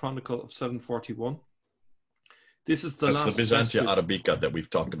Arabic Chronicle of 741. This is the last That's the Byzantia vestige. Arabica that we've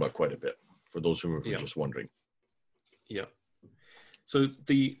talked about quite a bit, for those who are just wondering. Yeah. So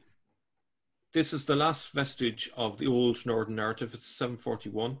this is the last vestige of the old northern narrative. It's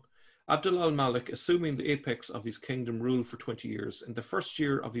 741. Abdul al-Malik, assuming the apex of his kingdom, ruled for 20 years. In the first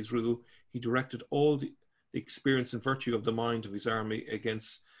year of his rule, he directed all the experience and virtue of the mind of his army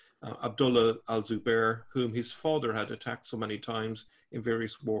against Abdullah al-Zubair, whom his father had attacked so many times in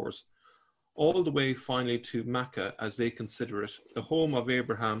various wars, all the way finally to Mecca, as they consider it, the home of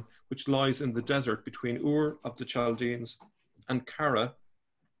Abraham, which lies in the desert between Ur of the Chaldeans and Kara,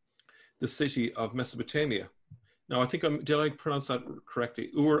 the city of Mesopotamia. Now, I think did I pronounce that correctly?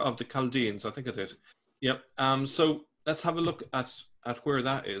 Ur of the Chaldeans, I think I did. Yep. So let's have a look at where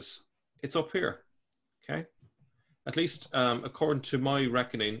that is. It's up here. Okay. At least according to my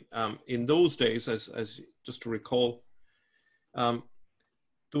reckoning, in those days, as just to recall,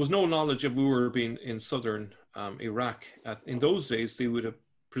 there was no knowledge of Ur being in southern Iraq. In those days, they would have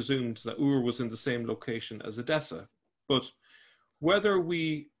presumed that Ur was in the same location as Edessa. But whether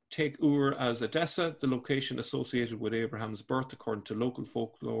we take Ur as Edessa, the location associated with Abraham's birth according to local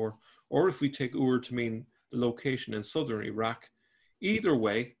folklore, or if we take Ur to mean the location in southern Iraq, either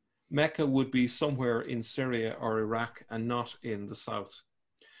way, Mecca would be somewhere in Syria or Iraq and not in the south.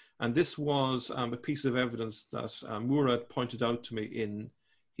 And this was a piece of evidence that Murad pointed out to me in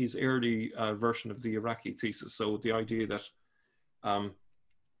his early version of the Iraqi thesis. So the idea that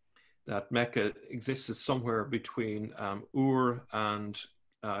that Mecca existed somewhere between Ur and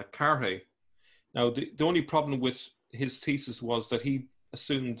Karhe. Now, the only problem with his thesis was that he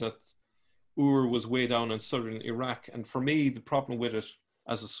assumed that Ur was way down in southern Iraq. And for me, the problem with it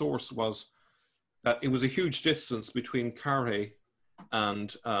as a source was that it was a huge distance between Karhe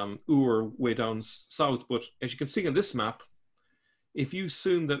and Ur way down south. But as you can see in this map, if you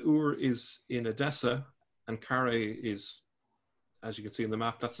assume that Ur is in Edessa and Karhe is, as you can see in the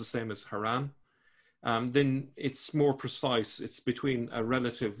map, that's the same as Haran, then it's more precise. It's between a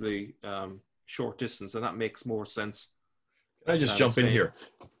relatively short distance, and that makes more sense. Can I just jump in here?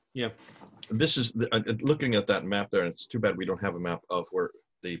 Yeah. This is, looking at that map there, and it's too bad we don't have a map of where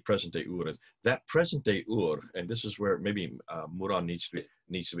the present-day Ur is. That present-day Ur, and this is where maybe Murad needs to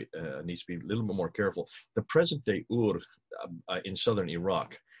be a little bit more careful. The present-day Ur in southern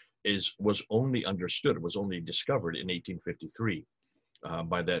Iraq was only discovered in 1853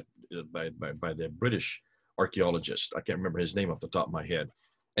 by the British archaeologist. I can't remember his name off the top of my head.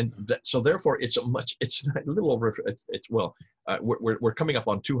 And so therefore it's a little over, we're coming up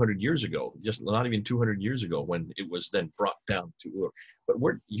on 200 years ago, just not even 200 years ago when it was then brought down to Ur. But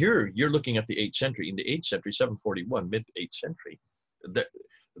you're looking at the 8th century. In the 8th century, 741, mid 8th century,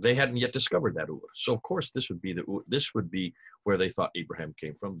 they hadn't yet discovered that Ur. So of course this would be where they thought Abraham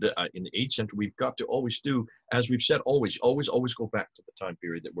came from. In the 8th century, we've got to always do, as we've said, always go back to the time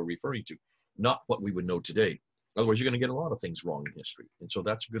period that we're referring to, not what we would know today. Otherwise, you're going to get a lot of things wrong in history. And so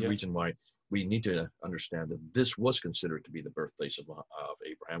that's a good reason why we need to understand that this was considered to be the birthplace of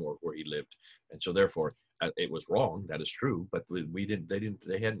Abraham, or where he lived. And so therefore, it was wrong. That is true. But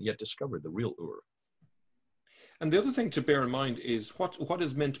they hadn't yet discovered the real Ur. And the other thing to bear in mind is what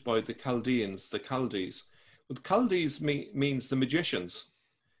is meant by the Chaldeans, the Chaldees. Well, the Chaldees means the magicians.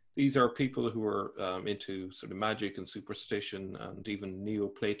 These are people who are into sort of magic and superstition and even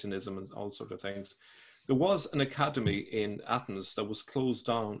Neoplatonism and all sorts of things. There was an academy in Athens that was closed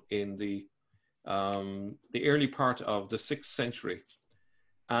down in the early part of the 6th century.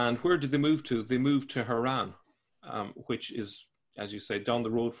 And where did they move to? They moved to Haran, which is, as you say, down the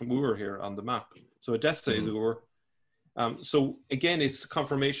road from Ur here on the map. So Edessa is Ur. So again, it's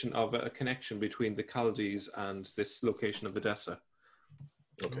confirmation of a connection between the Chaldees and this location of Edessa.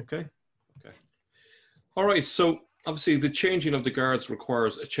 Okay. All right, so obviously the changing of the guards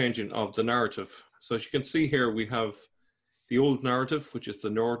requires a changing of the narrative. So as you can see here, we have the old narrative, which is the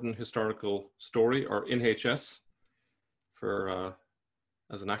Northern Historical Story, or NHS,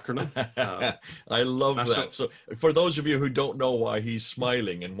 as an acronym. I love that. So for those of you who don't know why he's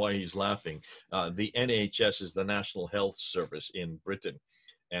smiling and why he's laughing, the NHS is the National Health Service in Britain.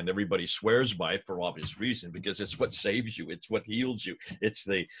 And everybody swears by it for obvious reason, because it's what saves you. It's what heals you. It's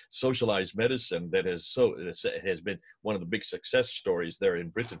the socialized medicine that has been one of the big success stories there in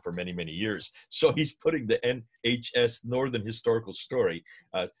Britain for many, many years. So he's putting the NHS, Northern Historical Story,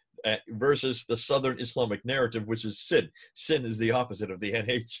 versus the Southern Islamic narrative, which is sin. Sin is the opposite of the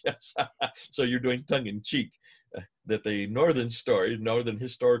NHS. So you're doing tongue in cheek. That the Northern story, Northern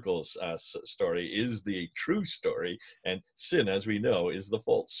historical story, is the true story, and sin, as we know, is the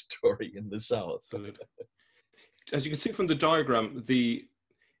false story in the South. As you can see from the diagram, the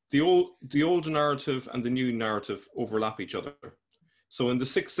old narrative and the new narrative overlap each other. So in the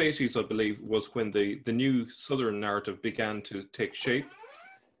 680s, I believe, was when the new Southern narrative began to take shape,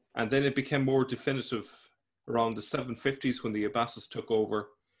 and then it became more definitive around the 750s when the Abbasids took over.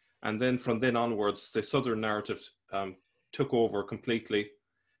 And then from then onwards, the Southern narrative took over completely,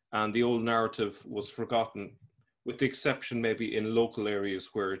 and the old narrative was forgotten, with the exception maybe in local areas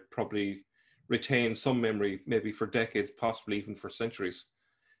where it probably retained some memory, maybe for decades, possibly even for centuries.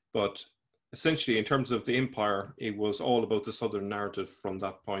 But essentially, in terms of the empire, it was all about the Southern narrative from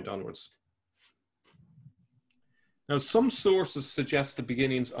that point onwards. Now, some sources suggest the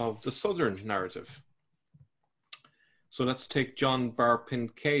beginnings of the Southern narrative. So let's take John Bar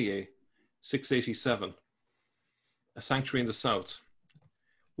Pinkeye, 687, a sanctuary in the south.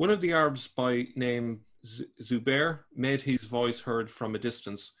 One of the Arabs by name Zubair made his voice heard from a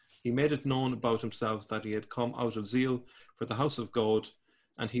distance. He made it known about himself that he had come out of zeal for the house of God,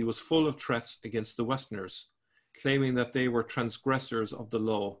 and he was full of threats against the Westerners, claiming that they were transgressors of the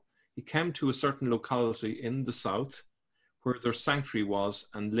law. He came to a certain locality in the south, where their sanctuary was,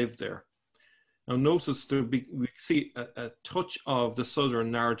 and lived there. Now notice we see a touch of the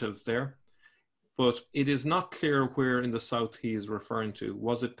southern narrative there, but it is not clear where in the south he is referring to.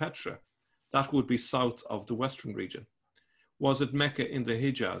 Was it Petra? That would be south of the western region. Was it Mecca in the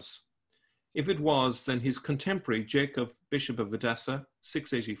Hijaz? If it was, then his contemporary, Jacob, Bishop of Edessa,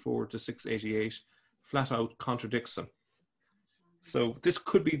 684 to 688, flat out contradicts him. So this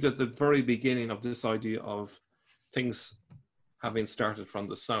could be the very beginning of this idea of things having started from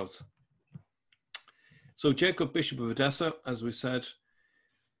the south. So Jacob, Bishop of Edessa, as we said,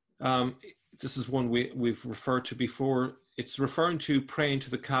 this is one we've referred to before. It's referring to praying to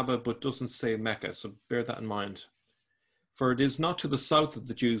the Kaaba, but doesn't say Mecca, so bear that in mind. For it is not to the south that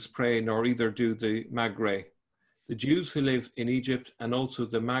the Jews pray, nor either do the Maghreb. The Jews who live in Egypt and also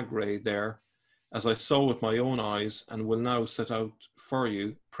the Maghreb there, as I saw with my own eyes and will now set out for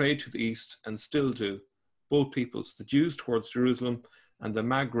you, pray to the east and still do, both peoples, the Jews towards Jerusalem and the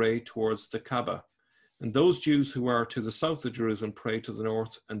Maghreb towards the Kaaba. And those Jews who are to the south of Jerusalem pray to the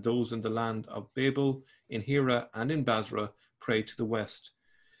north, and those in the land of Babel, in Hira and in Basra pray to the west.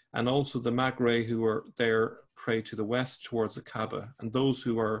 And also the Maghreb who are there pray to the west towards the Kaaba, and those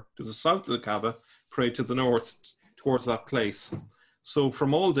who are to the south of the Kaaba pray to the north towards that place. So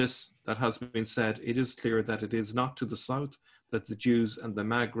from all this that has been said, it is clear that it is not to the south that the Jews and the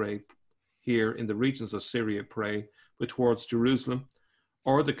Maghreb here in the regions of Syria pray, but towards Jerusalem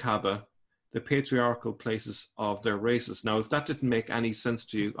or the Kaaba, the patriarchal places of their races. Now, if that didn't make any sense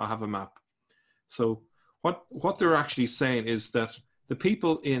to you, I have a map. So what they're actually saying is that the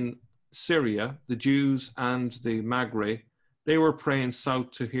people in Syria, the Jews and the Maghreb, they were praying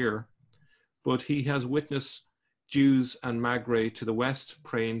south to here, but he has witnessed Jews and Maghreb to the west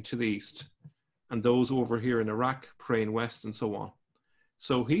praying to the east, and those over here in Iraq praying west, and so on.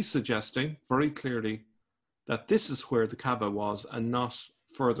 So he's suggesting very clearly that this is where the Kaaba was and not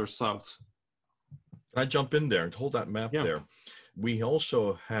further south. Can I jump in there and hold that map there? We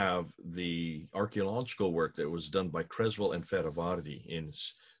also have the archaeological work that was done by Creswell and Faravardi in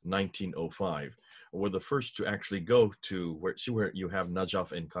 1905. Were the first to actually go to where you have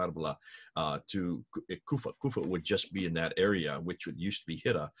Najaf and Karbala, to Kufa. Kufa would just be in that area, which used to be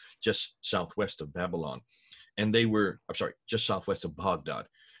Hira, just southwest of Babylon. And they were, I'm sorry, just southwest of Baghdad.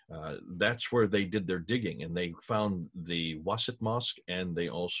 That's where they did their digging, and they found the Wasit Mosque, and they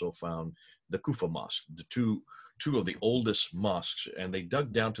also found the Kufa Mosque, the two of the oldest mosques, and they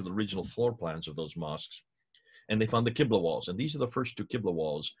dug down to the original floor plans of those mosques, and they found the Qibla walls. And these are the first two Qibla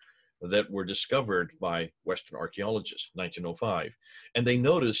walls that were discovered by Western archaeologists, 1905. And they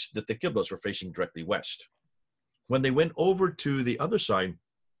noticed that the Qiblas were facing directly west. When they went over to the other side,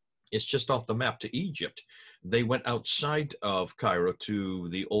 it's just off the map, to Egypt. They went outside of Cairo to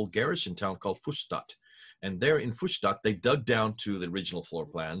the old garrison town called Fustat. And there in Fustat, they dug down to the original floor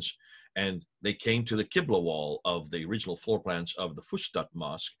plans, and they came to the Qibla wall of the original floor plans of the Fustat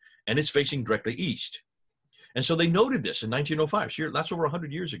Mosque, and it's facing directly east. And so they noted this in 1905. Sure, that's over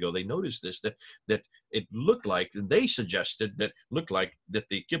 100 years ago. They noticed this, that it looked like, and they suggested that looked like that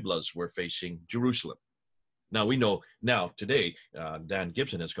the Qiblas were facing Jerusalem. Now we know now today, Dan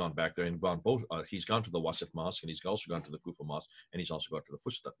Gibson has gone back there and gone both. He's gone to the Wasit Mosque, and he's also gone to the Kufa Mosque, and he's also gone to the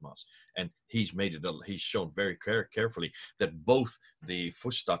Fustat Mosque. And he's made it. He's shown very carefully that both the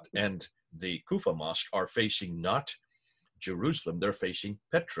Fustat and the Kufa Mosque are facing not Jerusalem, they're facing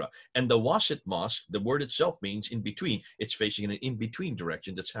Petra. And the Wasit Mosque, the word itself means in between. It's facing in an in-between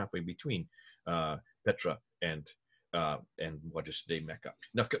direction that's halfway between Petra and what is today Mecca.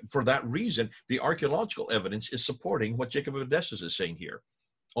 Now, for that reason, the archaeological evidence is supporting what Jacob of Edessa is saying here.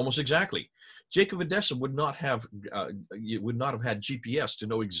 Almost exactly. Jacob of Edessa would not have had GPS to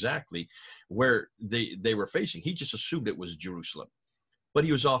know exactly where they were facing. He just assumed it was Jerusalem, but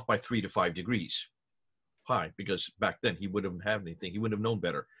he was off by 3 to 5 degrees. Why? Because back then he wouldn't have anything. He wouldn't have known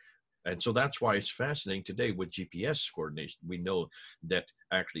better. And so that's why it's fascinating today with GPS coordination. We know that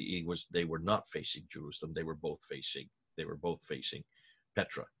actually they were not facing Jerusalem. They were both facing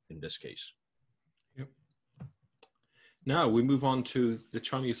Petra in this case. Yep. Now we move on to the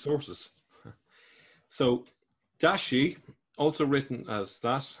Chinese sources. So Dashi, also written as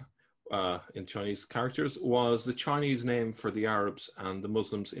that in Chinese characters, was the Chinese name for the Arabs and the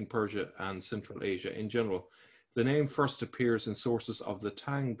Muslims in Persia and Central Asia in general. The name first appears in sources of the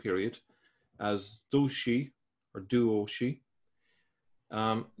Tang period as Duoshi or Duoshi.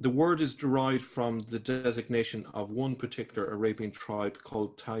 The word is derived from the designation of one particular Arabian tribe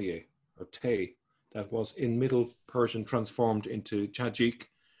called Taye or Tay that was in Middle Persian transformed into Tajik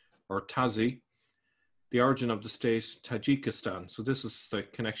or Tazi, the origin of the state Tajikistan. So this is the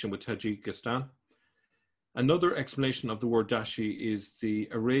connection with Tajikistan. Another explanation of the word Dashi is the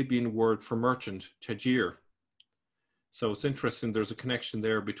Arabian word for merchant, tajir. So it's interesting, there's a connection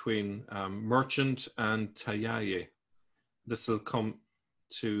there between merchant and tayaye. This will come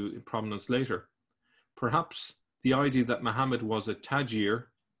to prominence later. Perhaps the idea that Muhammad was a tajir,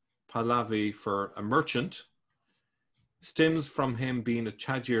 Pahlavi for a merchant, stems from him being a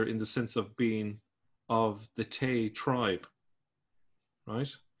tajir in the sense of being of the Tay tribe,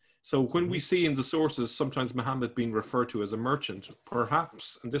 right? So when we see in the sources sometimes Muhammad being referred to as a merchant,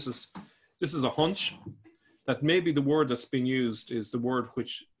 perhaps, and this is a hunch, that maybe the word that's been used is the word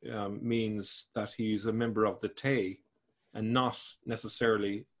which means that he's a member of the Tay and not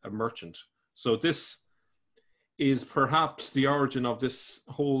necessarily a merchant. So this is perhaps the origin of this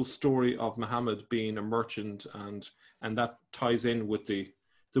whole story of Muhammad being a merchant, and that ties in with the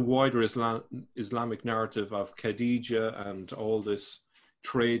wider Islamic narrative of Khadija and all this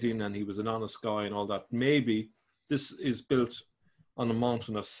trading, and he was an honest guy and all that. Maybe this is built on a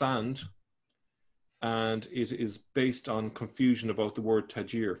mountain of sand, and it is based on confusion about the word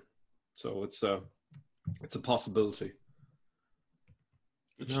tajir. So it's a possibility.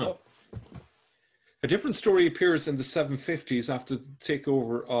 Good stuff. A different story appears in the 750s after the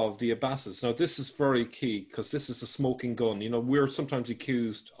takeover of the Abbasids. Now, this is very key because this is a smoking gun. You know, we're sometimes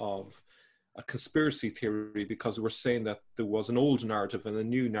accused of a conspiracy theory because we're saying that there was an old narrative and a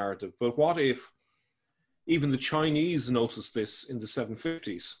new narrative. But what if even the Chinese noticed this in the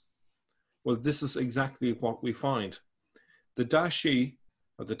 750s? Well, this is exactly what we find. The Dashi,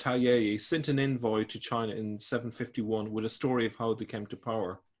 or the Taiyei, sent an envoy to China in 751 with a story of how they came to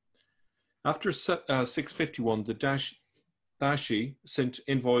power. After 651, the Dashi sent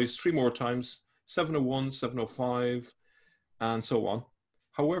envoys 3 more times, 701, 705, and so on.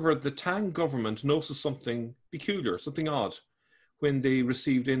 However, the Tang government noticed something peculiar, something odd, when they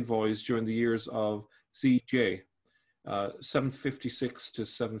received envoys during the years of Zijie, 756 to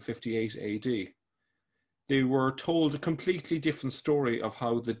 758 AD. They were told a completely different story of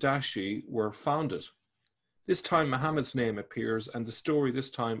how the Dashi were founded. This time, Muhammad's name appears, and the story this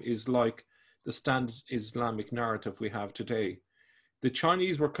time is like the standard Islamic narrative we have today. The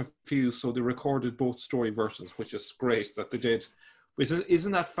Chinese were confused, so they recorded both story versions, which is great that they did. But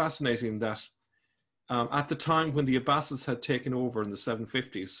isn't that fascinating that at the time when the Abbasids had taken over in the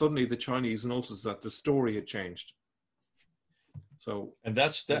 750s, suddenly the Chinese noticed that the story had changed. So, and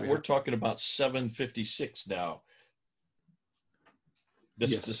that's that we're talking about 756 now.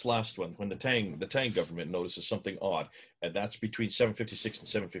 This last one, when the Tang government notices something odd, and that's between 756 and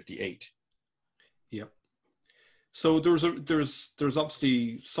 758. Yeah. So there's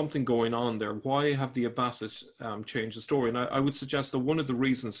obviously something going on there. Why have the Abbasids changed the story? And I would suggest that one of the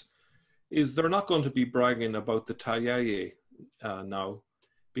reasons is they're not going to be bragging about the Tayaye now,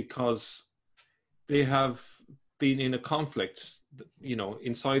 because they have been in a conflict, you know,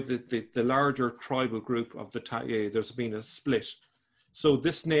 inside the larger tribal group of the Tayaye. There's been a split. So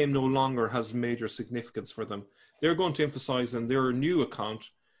this name no longer has major significance for them. They're going to emphasize in their new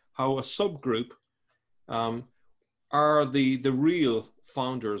account how a subgroup are the real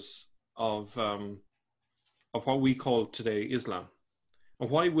founders of what we call today Islam. And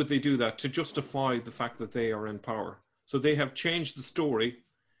why would they do that? To justify the fact that they are in power. So they have changed the story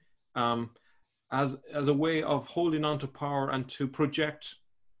as a way of holding on to power and to project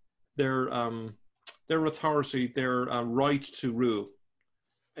their authority, their right to rule.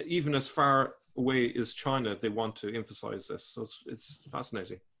 Even as far away as China, they want to emphasize this. So it's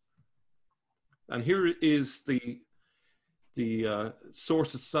fascinating. And here is the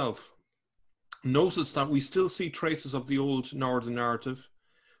source itself. Notice that we still see traces of the old northern narrative,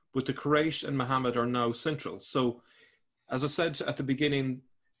 but the Quraysh and Muhammad are now central. So, as I said at the beginning,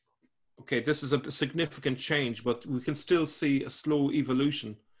 okay, this is a significant change, but we can still see a slow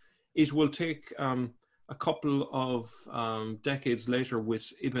evolution. It will take a couple of decades later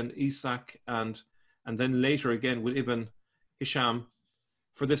with Ibn Ishaq and then later again with Ibn Hisham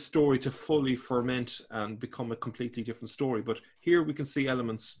for this story to fully ferment and become a completely different story. But here we can see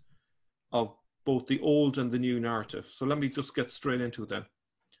elements of both the old and the new narrative. So let me just get straight into it then.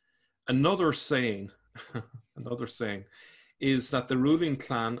 Another saying is that the ruling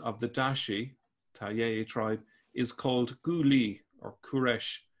clan of the Dashi, Taiyei tribe, is called Guli or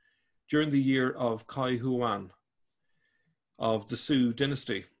Quraysh during the year of Kai Huan of the Su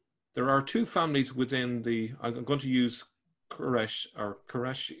dynasty. There are 2 families within I'm going to use Quraysh or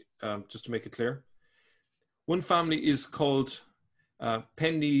Quraysh just to make it clear. One family is called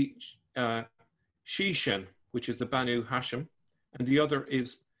Penni Shishan, which is the Banu Hashim, and the other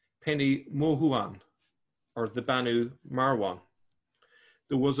is Penni Mohuan, or the Banu Marwan.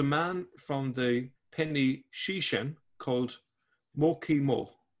 There was a man from the penny Shishen called Moki Mo.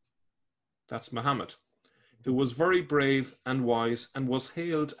 That's Muhammad, who was very brave and wise and was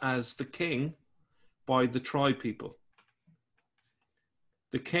hailed as the king by the tribe people.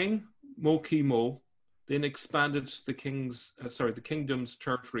 The king, Moki Mo, then expanded the kingdom's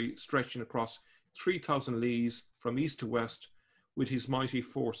territory, stretching across 3,000 leagues from east to west with his mighty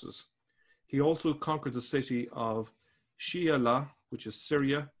forces. He also conquered the city of Shiala, which is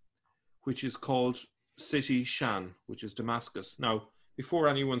Syria, which is called City Shan, which is Damascus. Now, before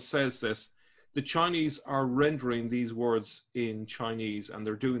anyone says this, the Chinese are rendering these words in Chinese, and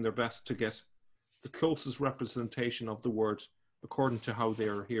they're doing their best to get the closest representation of the word according to how they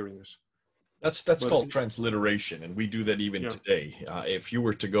are hearing it. That's called transliteration, and we do that even today. If you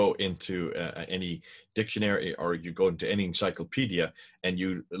were to go into any dictionary or you go into any encyclopedia and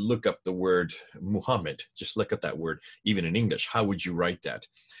you look up the word Muhammad, just look up that word, even in English, how would you write that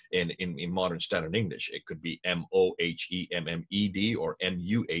in modern standard English? It could be Mohemmed or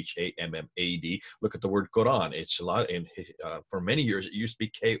Muhammad. Look at the word Quran. It's a lot, and for many years it used to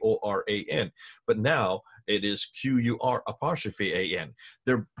be Koran, but now it is Qur''.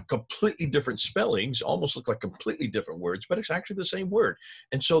 They're completely different spellings, almost look like completely different words, but it's actually the same word.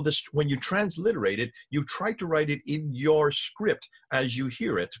 And so this, when you transliterate it, you try to write it in your script as you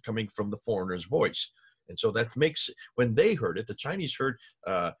hear it coming from the foreigner's voice. And so that makes, when they heard it, the Chinese heard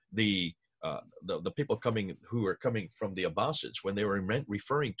the people who were coming from the Abbasids, when they were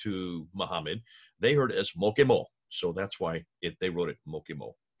referring to Muhammad, they heard it as Mokemo. So that's why they wrote it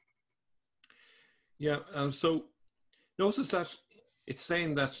Mokemo. Yeah, so notice that it's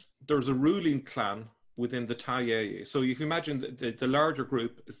saying that there's a ruling clan within the Taiyeye. So if you imagine the larger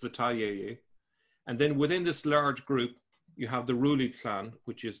group is the Taiyeye, and then within this large group, you have the ruling clan,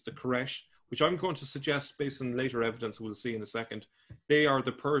 which is the Quraysh, which I'm going to suggest, based on later evidence we'll see in a second, they are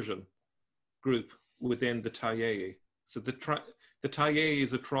the Persian group within the Taiyeye. So the Taiyeye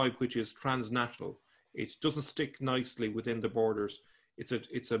is a tribe which is transnational. It doesn't stick nicely within the borders.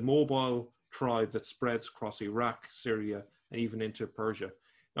 It's a mobile tribe that spreads across Iraq, Syria, and even into Persia.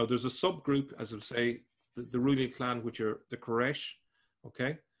 Now, there's a subgroup, as I say, the ruling clan, which are the Quraysh,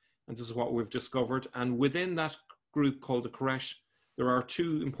 okay? And this is what we've discovered. And within that group called the Quraysh, there are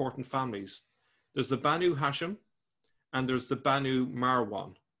two important families. There's the Banu Hashim and there's the Banu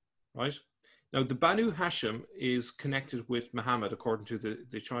Marwan, right? Now, the Banu Hashim is connected with Muhammad, according to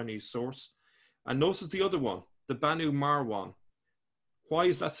the Chinese source. And notice the other one, the Banu Marwan. Why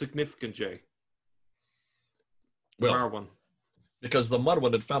is that significant, Jay? Well, Marwan. Because the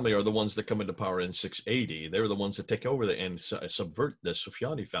Marwanid family are the ones that come into power in 680. They're the ones that take over and subvert the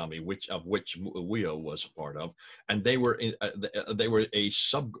Sufyani family, which Muawiyah was a part of, and they were a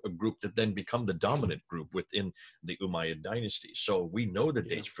subgroup that then become the dominant group within the Umayyad dynasty. So we know the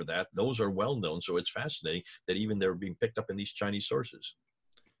dates for that; those are well known. So it's fascinating that even they're being picked up in these Chinese sources.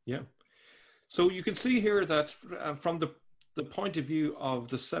 Yeah. So you can see here that from the point of view of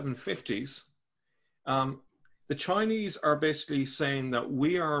the 750s. The Chinese are basically saying that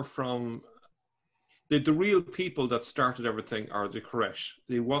we are from the real people that started everything are the Quraysh.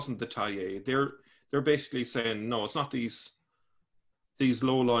 It wasn't the Taiyeh. They're basically saying no, it's not these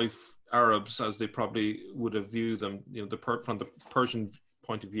low-life Arabs as they probably would have viewed them. You know, from the Persian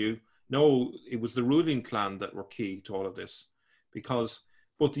point of view. No, it was the ruling clan that were key to all of this, because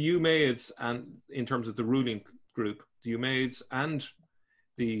both the Umayyads and in terms of the ruling group, the Umayyads and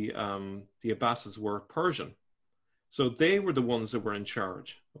the Abbasids were Persian. So they were the ones that were in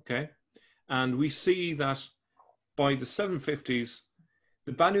charge, okay? And we see that by the 750s,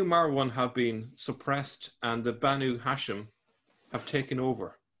 the Banu Marwan have been suppressed and the Banu Hashim have taken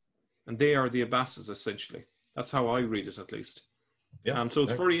over. And they are the Abbasids, essentially. That's how I read it, at least. Yeah. So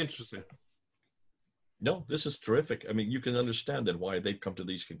it's very interesting. No, this is terrific. I mean, you can understand then why they've come to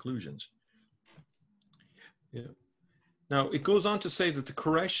these conclusions. Yeah. Now, it goes on to say that the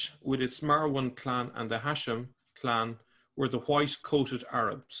Quraysh, with its Marwan clan and the Hashim clan, were the white-coated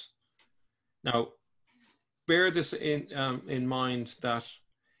Arabs. Now, bear this in mind that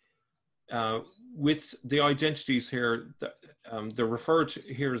with the identities here, they're referred to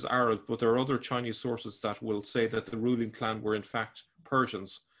here as Arabs, but there are other Chinese sources that will say that the ruling clan were in fact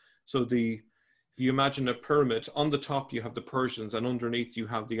Persians. So if you imagine a pyramid, on the top you have the Persians, and underneath you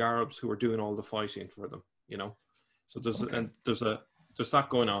have the Arabs who are doing all the fighting for them. You know, so there's that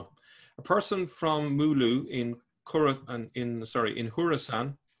going on. A person from Mulu in Khorasan,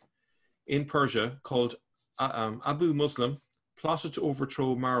 in Persia, called Abu Muslim, plotted to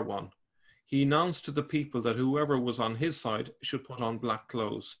overthrow Marwan. He announced to the people that whoever was on his side should put on black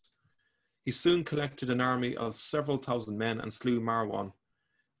clothes. He soon collected an army of several thousand men and slew Marwan.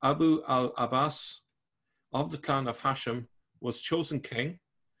 Abu al-Abbas of the clan of Hashim was chosen king,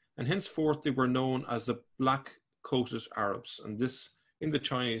 and henceforth they were known as the black-coated Arabs. And this, in the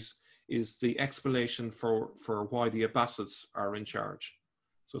Chinese, is the explanation for why the Abbasids are in charge.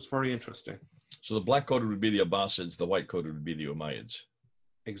 So it's very interesting. So the black-coated would be the Abbasids, the white-coated would be the Umayyads.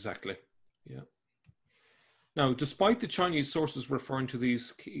 Exactly, yeah. Now, despite the Chinese sources referring to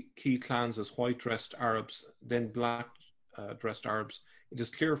these key clans as white-dressed Arabs, then black-dressed Arabs, it is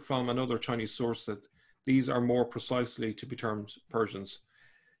clear from another Chinese source that these are more precisely to be termed Persians.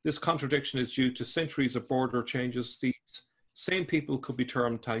 This contradiction is due to centuries of border changes. These same people could be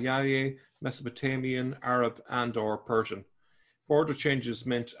termed Tayyaye, Mesopotamian, Arab, and or Persian. Border changes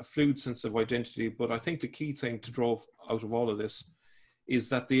meant a fluid sense of identity, but I think the key thing to draw out of all of this is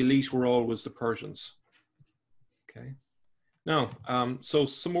that the elite were always the Persians. Okay. Now, so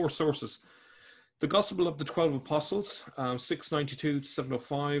some more sources. The Gospel of the 12 Apostles, 692 to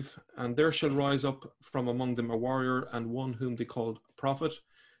 705, and there shall rise up from among them a warrior and one whom they called a prophet,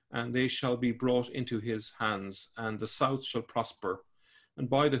 and they shall be brought into his hands, and the south shall prosper. And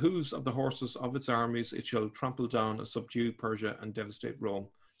by the hooves of the horses of its armies it shall trample down and subdue Persia and devastate Rome.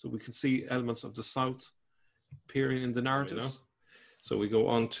 So we can see elements of the south appearing in the narratives. So we go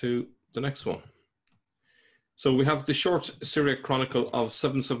on to the next one. So we have the short Syriac chronicle of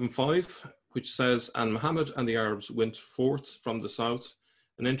 775, which says, and Muhammad and the Arabs went forth from the south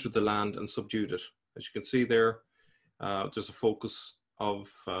and entered the land and subdued it. As you can see there, there's a focus on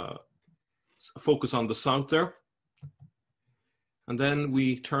the south there. And then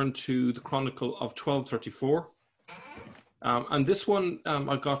we turn to the chronicle of 1234. And this one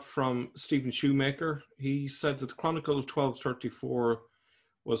I got from Stephen Shoemaker. He said that the chronicle of 1234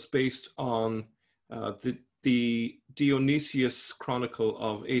 was based on the Dionysius chronicle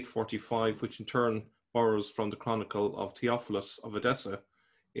of 845, which in turn borrows from the chronicle of Theophilus of Edessa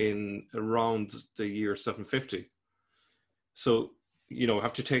in around the year 750. So, you know,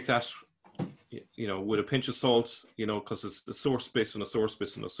 have to take that, you know, with a pinch of salt, you know, because it's the source based on a source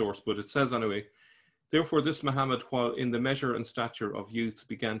based on a source. But it says anyway, therefore this Muhammad, while in the measure and stature of youth,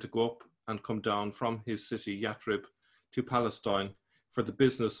 began to go up and come down from his city Yathrib to Palestine for the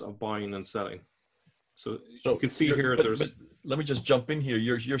business of buying and selling. So you can see here but let me just jump in here.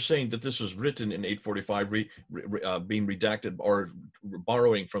 You're saying that this was written in 845, being redacted or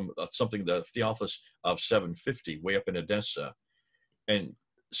borrowing from something, the Theophilus of 750, way up in Edessa. And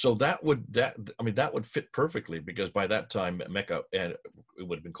so that would fit perfectly, because by that time Mecca, and it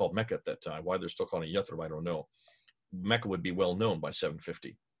would have been called Mecca at that time. Why they're still calling it Yathrib, I don't know. Mecca would be well known by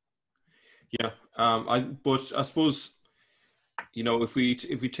 750. Yeah, but I suppose, you know, if we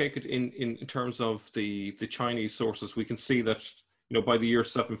take it in terms of the Chinese sources, we can see that, you know, by the year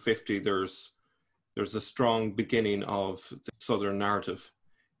 750 there's a strong beginning of the southern narrative.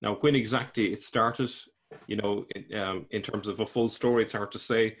 Now, when exactly it started, you know, in terms of a full story, it's hard to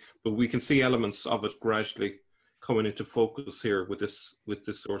say, but we can see elements of it gradually coming into focus here with this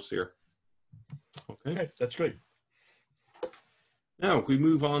source here. Okay, that's great. Now we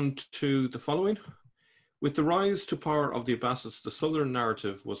move on to the following. With the rise to power of the Abbasids, the southern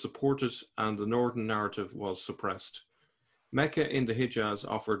narrative was supported and the northern narrative was suppressed. Mecca in the Hijaz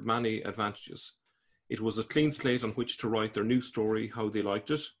offered many advantages. It was a clean slate on which to write their new story how they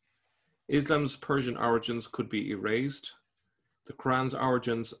liked it. Islam's Persian origins could be erased. The Quran's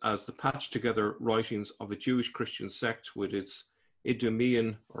origins as the patched together writings of a Jewish Christian sect with its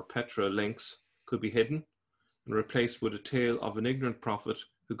Idumean or Petra links could be hidden and replaced with a tale of an ignorant prophet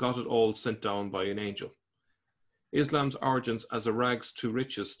who got it all sent down by an angel. Islam's origins as a rags to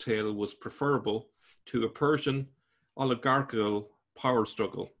riches tale was preferable to a Persian oligarchical power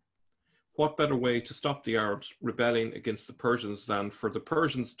struggle. What better way to stop the Arabs rebelling against the Persians than for the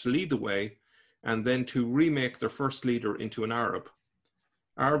Persians to lead the way and then to remake their first leader into an Arab?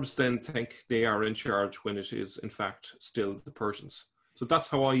 Arabs then think they are in charge when it is in fact still the Persians. So that's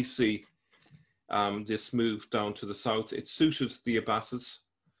how I see this move down to the south. It suited the Abbasids.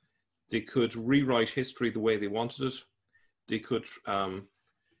 They could rewrite history the way they wanted it. They could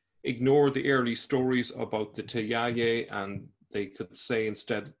ignore the early stories about the Tayyaye, and they could say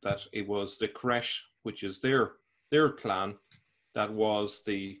instead that it was the Quraysh, which is their clan, that was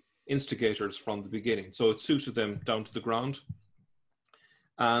the instigators from the beginning. So it suited them down to the ground.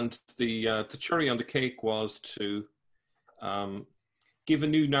 And the cherry on the cake was to give a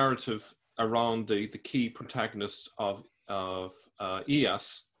new narrative around the key protagonist of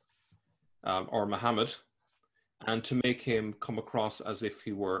Iyas, or Muhammad, and to make him come across as if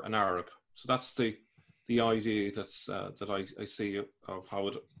he were an Arab. So that's the idea that I see of how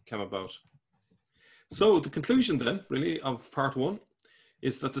it came about. So the conclusion then, really, of part one,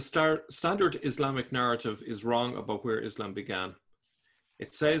 is that the standard Islamic narrative is wrong about where Islam began.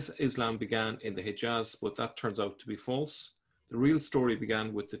 It says Islam began in the Hijaz, but that turns out to be false. The real story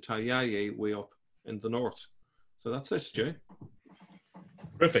began with the Tayyaye way up in the north. So that's it, Jay.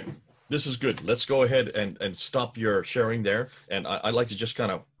 Terrific. This is good. Let's go ahead and stop your sharing there. And I'd like to just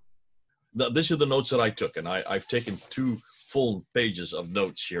kind of, these are the notes that I took, and I've taken 2 full pages of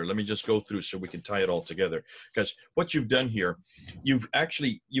notes here. Let me just go through so we can tie it all together. Because what you've done here, you've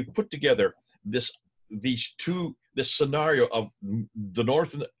put together this scenario of the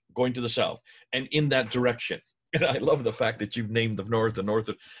north going to the south, and in that direction. And I love the fact that you've named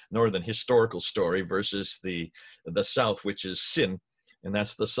the northern historical story versus the south, which is sin, and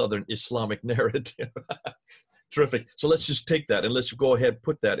that's the southern Islamic narrative. Terrific. So let's just take that and let's go ahead,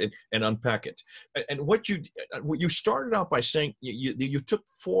 put that in and unpack it. And what you started out by saying, you took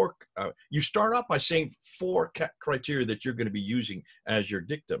 4, you start out by saying 4 criteria that you're going to be using as your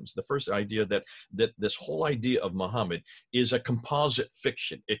dictums. The first idea that this whole idea of Muhammad is a composite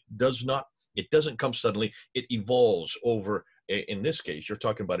fiction. It doesn't come suddenly. It evolves over, in this case, you're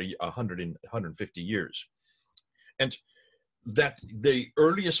talking about 150 years. And that the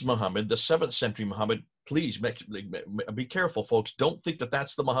earliest Muhammad, the 7th century Muhammad, please be careful, folks. Don't think that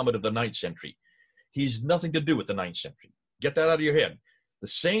that's the Muhammad of the 9th century. He's nothing to do with the 9th century. Get that out of your head. The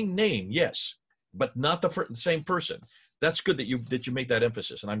same name, yes, but not the same person. That's good that you make that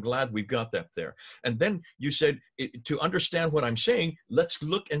emphasis, and I'm glad we've got that there. And then you said, to understand what I'm saying, let's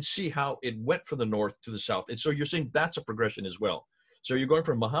look and see how it went from the north to the south. And so you're saying that's a progression as well. So you're going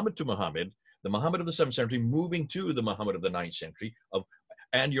from Muhammad to Muhammad, the Muhammad of the 7th century, moving to the Muhammad of the 9th century,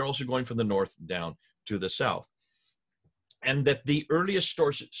 and you're also going from the north down to the south. And that the earliest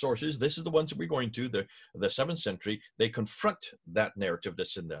sources, this is the ones that we're going to, the 7th century, they confront that narrative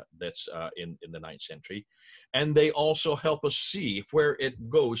that's in the 9th century, and they also help us see where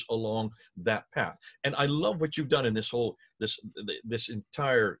it goes along that path. And I love what you've done in this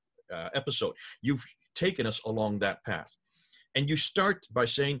entire episode. You've taken us along that path. And you start by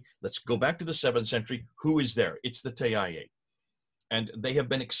saying, let's go back to the 7th century. Who is there? It's the Tayyaye. And they have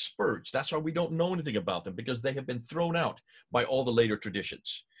been expurged. That's why we don't know anything about them, because they have been thrown out by all the later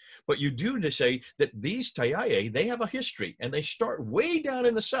traditions. But you do to say that these Tayyaye, they have a history, and they start way down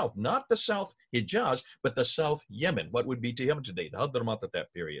in the south, not the South Hijaz, but the South Yemen, what would be to Yemen today, the Hadramaut at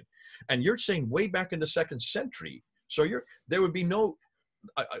that period. And you're saying way back in the 2nd century. So there would be no,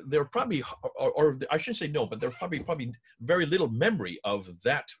 there probably, or I shouldn't say no, but there's probably very little memory of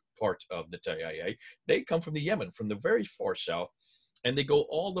that part of the Tayyaye. They come from the Yemen, from the very far south, and they go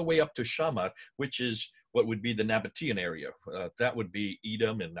all the way up to Shamat, which is what would be the Nabatean area. That would be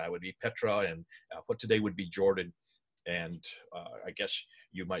Edom, and that would be Petra, and what today would be Jordan, and I guess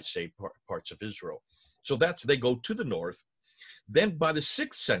you might say parts of Israel. So they go to the north. Then by the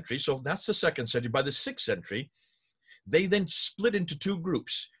 6th century, so that's the 2nd century, by the 6th century, they then split into 2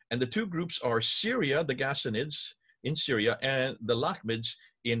 groups. And the 2 groups are Syria, the Ghassanids in Syria, and the Lakhmids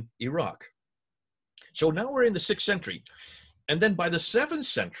in Iraq. So now we're in the 6th century. And then by the 7th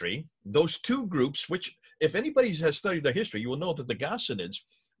century, those 2 groups, which if anybody has studied their history, you will know that the Ghassanids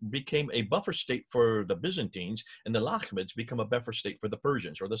became a buffer state for the Byzantines, and the Lakhmids become a buffer state for the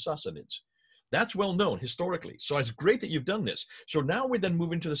Persians or the Sassanids. That's well known historically. So it's great that you've done this. So now we then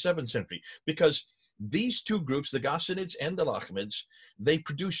move into the 7th century, because these 2 groups, the Ghassanids and the Lakhmids, they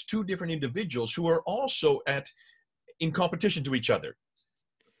produce 2 different individuals who are also in competition to each other.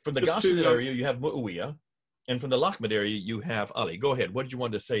 From the Ghassanid area, you have Muawiyah, and from the Lakhmid area, you have Ali. Go ahead. What did you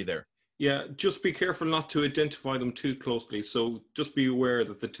want to say there? Yeah, just be careful not to identify them too closely. So just be aware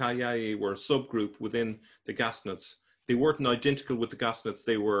that the Tayyaye were a subgroup within the Ghassanids. They weren't identical with the Ghassanids.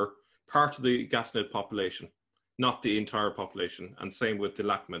 They were part of the Ghassanid population, not the entire population. And same with the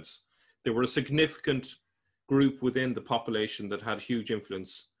Lakhmids. They were a significant group within the population that had huge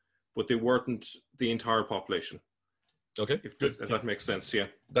influence, but they weren't the entire population. Okay. If that makes sense, yeah.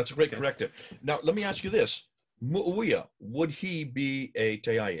 That's a great corrective. Now, let me ask you this. Muawiyah, would he be a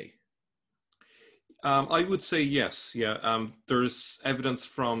Tayyaye? I would say yes, yeah. There's evidence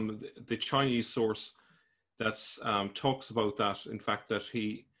from the Chinese source that talks about that. In fact, that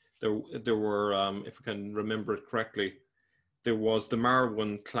there were, if I can remember it correctly, there was the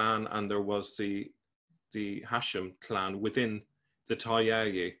Marwan clan and there was the Hashim clan within the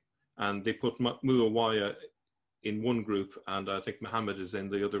Tayyaye, and they put Muawiyah in one group, and I think Muhammad is in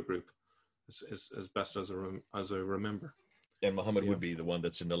the other group, as best as I remember. And Muhammad Yeah. would be the one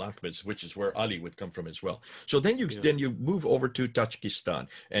that's in the Lakhmids, which is where Ali would come from as well. So then you Yeah. then you move over to Tajikistan,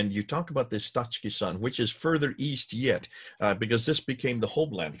 and you talk about this Tajikistan, which is further east yet, because this became the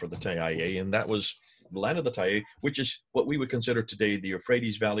homeland for the Tayyip, and that was the land of the Tayyip, which is what we would consider today the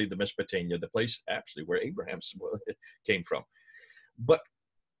Euphrates Valley, the Mesopotamia, the place actually where Abraham came from. But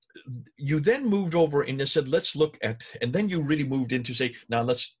you then moved over and you said, let's look at, and then you really moved into say, now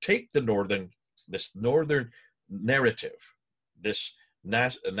let's take this northern narrative, this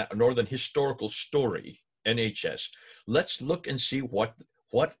northern historical story, NHS. Let's look and see what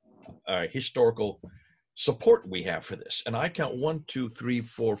historical support we have for this. And I count 1, 2, 3,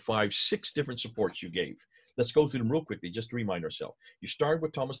 4, 5, 6 different supports you gave. Let's go through them real quickly, just to remind ourselves. You started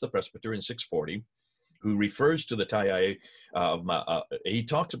with Thomas the Presbyter in 640, who refers to the Tayyip. He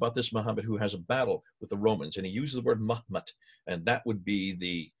talks about this Muhammad who has a battle with the Romans, and he uses the word Mahmud, and that would be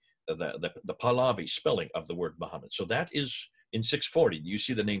the Pahlavi spelling of the word Muhammad. So that is in 640. You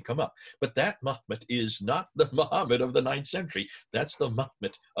see the name come up. But that Muhammad is not the Muhammad of the 9th century. That's the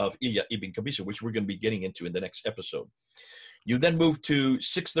Muhammad of Ilya ibn Qabisa, which we're going to be getting into in the next episode. You then move to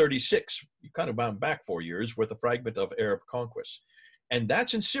 636. You kind of bound back 4 years with a fragment of Arab conquest. And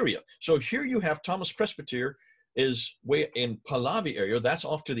that's in Syria. So here you have Thomas Presbyter is way in Pahlavi area. That's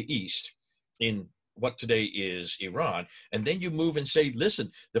off to the east in what today is Iran. And then you move and say,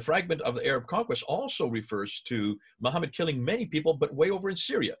 listen, the fragment of the Arab conquest also refers to Muhammad killing many people, but way over in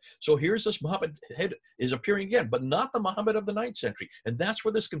Syria. So here's this Muhammad head is appearing again, but not the Muhammad of the 9th century. And that's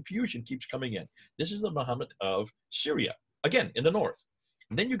where this confusion keeps coming in. This is the Muhammad of Syria, again, in the north.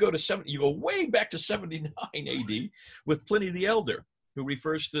 And then you go way back to 79 AD with Pliny the Elder, who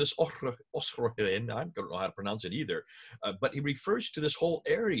refers to this Osrohen, I don't know how to pronounce it either, but he refers to this whole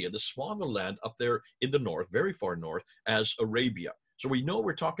area, the swathland up there in the north, very far north, as Arabia. So we know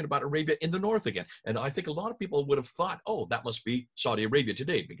we're talking about Arabia in the north again. And I think a lot of people would have thought, oh, that must be Saudi Arabia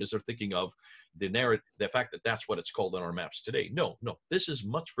today, because they're thinking of the fact that that's what it's called on our maps today. No, this is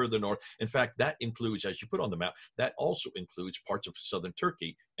much further north. In fact, that includes, as you put on the map, that also includes parts of southern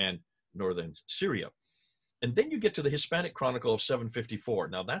Turkey and northern Syria. And then you get to the Hispanic Chronicle of 754.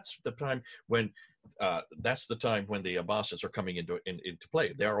 Now that's the time when the Abbasids are coming into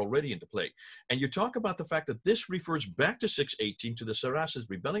play. They are already into play. And you talk about the fact that this refers back to 618 to the Saracids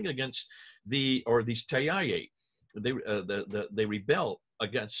rebelling against these Tayyip. They rebel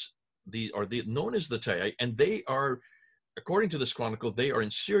against known as the Tayyip, and they are, according to this chronicle, they are in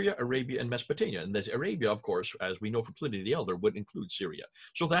Syria, Arabia, and Mesopotamia. And Arabia, of course, as we know from Pliny the Elder, would include Syria.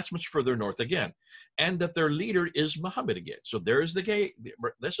 So that's much further north again. And that their leader is Muhammad again. So there's the gate.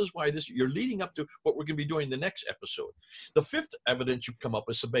 This is why you're leading up to what we're going to be doing in the next episode. The fifth evidence you come up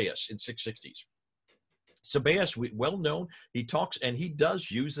with Sabaeus in 660s. Sabaeus, well known, he talks and he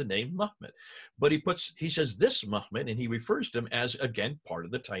does use the name Muhammad, but he says this Muhammad, and he refers to him as, again, part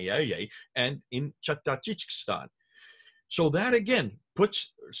of the Tayyip and in Tajikistan. So that again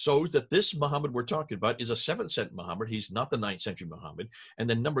shows that this Muhammad we're talking about is a 7th century Muhammad. He's not the 9th century Muhammad. And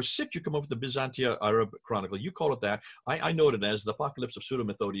then number 6, you come up with the Byzantium Arab Chronicle. You call it that. I know it as the Apocalypse of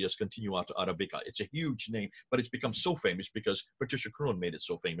Pseudo-Methodius Continuata Arabica. It's a huge name, but it's become so famous because Patricia Crone made it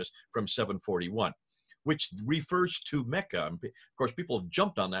so famous from 741. Which refers to Mecca. Of course, people have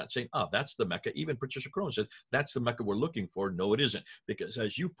jumped on that saying, that's the Mecca. Even Patricia Crone says, that's the Mecca we're looking for. No, it isn't. Because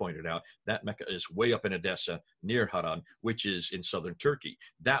as you've pointed out, that Mecca is way up in Edessa, near Haran, which is in southern Turkey.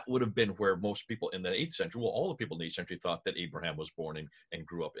 That would have been where most people in the 8th century, well, all the people in the 8th century thought that Abraham was born and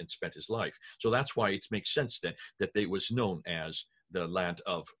grew up and spent his life. So that's why it makes sense then that they was known as the land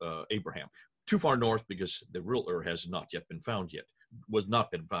of Abraham. Too far north because the real Ur has not yet been found yet. Was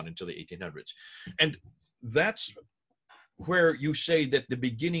not been found until the 1800s. And that's where you say that the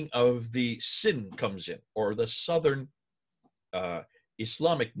beginning of the sin comes in, or the southern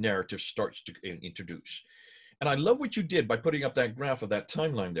Islamic narrative starts to introduce. And I love what you did by putting up that graph of that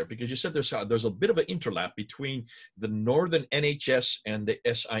timeline there, because you said there's a bit of an interlap between the northern NHS and the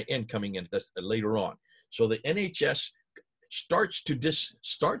SIN coming in later on. So the NHS starts to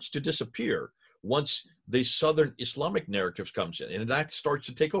disappear once the southern Islamic narratives comes in, and that starts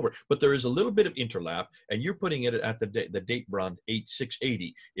to take over. But there is a little bit of interlap, and you're putting it at the date around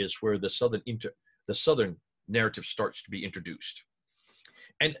 680 is where the southern narrative starts to be introduced.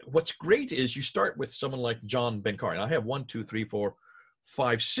 And what's great is you start with someone like John Benkari. And I have 1, 2, 3, 4,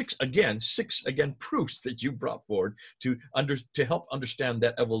 5, 6 again proofs that you brought forward to help understand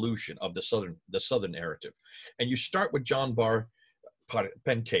that evolution of the southern narrative. And you start with John Bar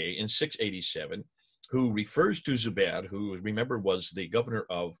Penkei in 687, who refers to Zubair, who, remember, was the governor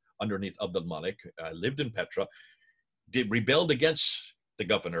underneath Abd al-Malik, lived in Petra, rebelled against the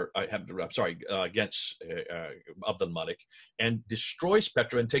governor, against Abdul Malik, and destroys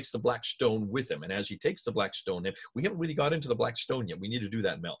Petra and takes the Black Stone with him. And as he takes the Black Stone, and we haven't really got into the Black Stone yet. We need to do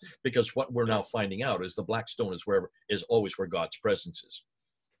that, Mel, because what we're now finding out is the Black Stone is always where God's presence is.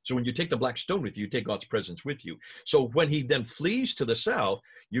 So when you take the Black Stone with you, you take God's presence with you. So when he then flees to the south,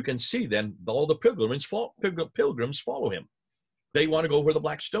 you can see then all the pilgrims follow him. They want to go where the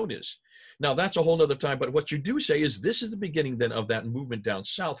Black Stone is. Now, that's a whole nother time. But what you do say is this is the beginning then of that movement down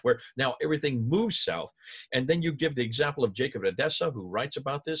south, where now everything moves south. And then you give the example of Jacob Edessa, who writes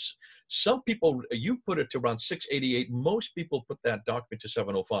about this. Some people, you put it to around 688. Most people put that document to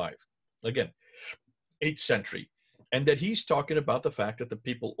 705. Again, 8th century. And that he's talking about the fact that the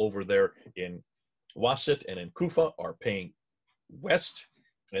people over there in Wasit and in Kufa are paying west,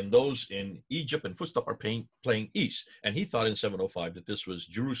 and those in Egypt and Fustat are playing east. And he thought in 705 that this was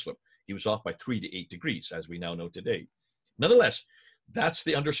Jerusalem. He was off by 3 to 8 degrees, as we now know today. Nonetheless, that's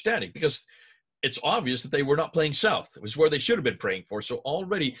the understanding, because it's obvious that they were not playing south. It was where they should have been praying for. So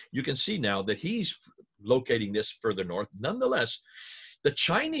already you can see now that he's locating this further north. Nonetheless, the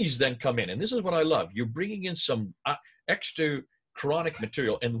Chinese then come in, and this is what I love. You're bringing in some extra Quranic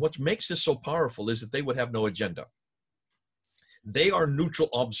material, and what makes this so powerful is that they would have no agenda. They are neutral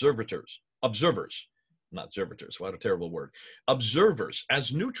observers, not servitors. What a terrible word. Observers.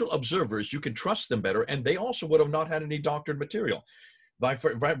 As neutral observers, you can trust them better, and they also would have not had any doctored material. By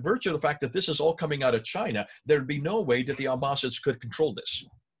virtue of the fact that this is all coming out of China, there'd be no way that the Abbasids could control this.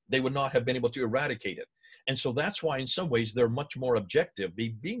 They would not have been able to eradicate it. And so that's why in some ways they're much more objective.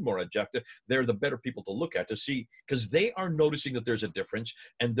 Being more objective, they're the better people to look at, to see, because they are noticing that there's a difference,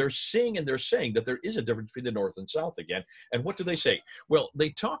 and they're seeing and they're saying that there is a difference between the north and south again. And what do they say? Well,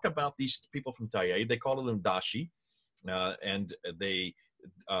 they talk about these people from Tayay. They call them Dashi, and they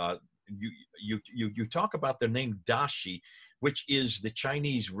you talk about their name Dashi, which is the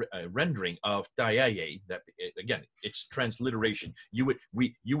Chinese rendering of Tayay. That again, it's transliteration. You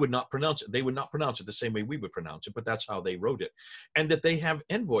would not pronounce it. They would not pronounce it the same way we would pronounce it, but that's how they wrote it. And that they have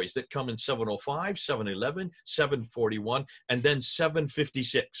envoys that come in 705, 711, 741, and then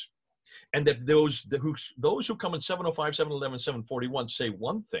 756. And that those who come in 705, 711, 741 say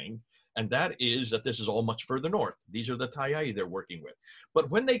one thing, and that is that this is all much further north. These are the Tayay they're working with. But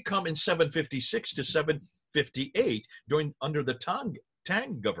when they come in 756 to 758, under the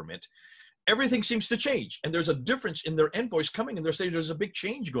Tang government, everything seems to change. And there's a difference in their envoys coming, and they're saying there's a big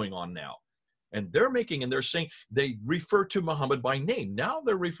change going on now. And they're saying they refer to Muhammad by name. Now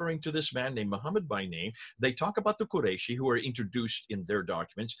they're referring to this man named Muhammad by name. They talk about the Qurayshi who are introduced in their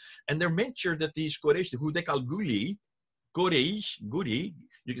documents. And they're mentioned that these Qurayshi, who they call Guli, Guri,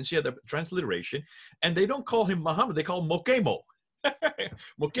 you can see the transliteration, and they don't call him Muhammad, they call him Mokemo.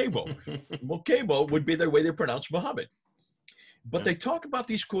 Mokemo. Mokemo would be the way they pronounce Muhammad. But they talk about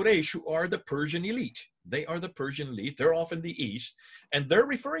these Quraysh who are the Persian elite. They are the Persian elite. They're off in the east, and they're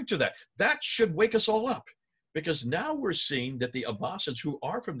referring to that. That should wake us all up, because now we're seeing that the Abbasids, who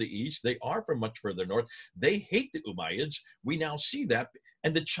are from the east, they are from much further north. They hate the Umayyads. We now see that.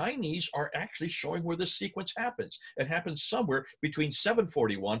 And the Chinese are actually showing where this sequence happens. It happens somewhere between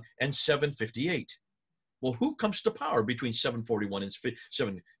 741 and 758. Well, who comes to power between 741 and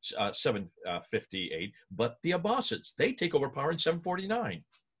 758 but the Abbasids? They take over power in 749.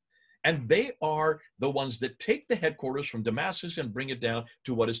 And they are the ones that take the headquarters from Damascus and bring it down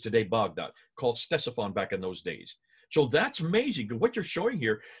to what is today Baghdad, called Ctesiphon back in those days. So that's amazing. What you're showing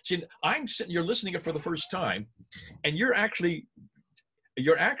here, see, you're listening it for the first time, and you're actually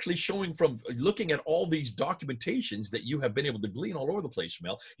showing, from looking at all these documentations that you have been able to glean all over the place,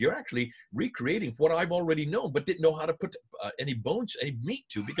 Mel, you're actually recreating what I've already known, but didn't know how to put any bones, any meat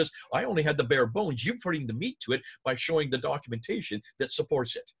to, because I only had the bare bones. You're putting the meat to it by showing the documentation that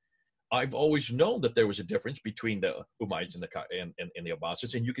supports it. I've always known that there was a difference between the Umayyads and the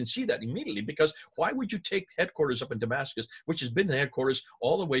Abbasids, and you can see that immediately, because why would you take headquarters up in Damascus, which has been the headquarters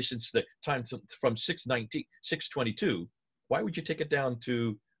all the way since the time from 622? Why would you take it down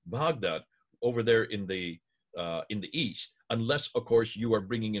to Baghdad over there in the east, unless, of course, you are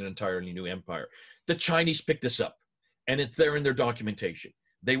bringing an entirely new empire? The Chinese picked this up, and it's there in their documentation.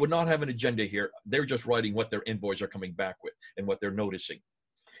 They would not have an agenda here. They're just writing what their envoys are coming back with and what they're noticing.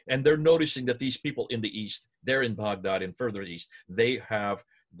 And they're noticing that these people in the east, they're in Baghdad and further east, they are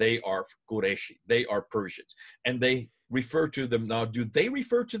Qurayshi, they are Persians, and they refer to them. Now, do they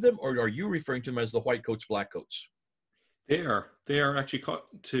refer to them, or are you referring to them as the white coats, black coats? They are actually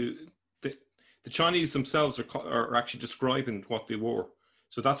the Chinese themselves are actually describing what they wore.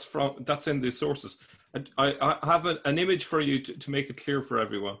 So that's in the sources. And I have an image for you to make it clear for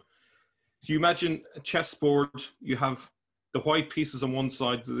everyone. So you imagine a chessboard. You have the white pieces on one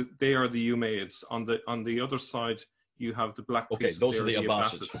side, they are the Umayyads. On the other side, you have the black Okay, pieces. those they are the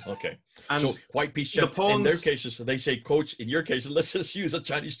Abbasids. Abbasids. Okay. And So white piece the chess. In their pawns, cases, they say, coach, in your case, let's just use a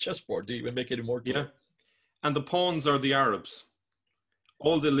Chinese chessboard to even make it more clear. yeah, and the pawns are the Arabs.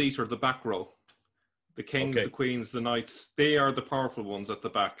 All the elite are the back row. The kings, Okay. the queens, the knights, they are the powerful ones at the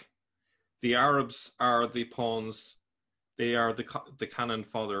back. The Arabs are the pawns. They are the cannon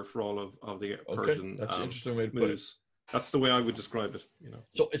fodder for all of the Persian That's an interesting way to put it. moves. That's the way I would describe it. You know.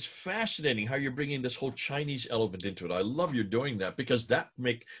 So it's fascinating how you're bringing this whole Chinese element into it. I love you're doing that, because that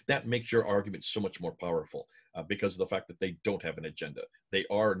makes your argument so much more powerful, because of the fact that they don't have an agenda. They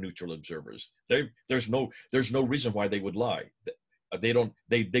are neutral observers. There's no reason why they would lie.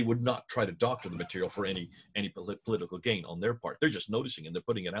 They would not try to doctor the material for any political gain on their part. They're just noticing, and they're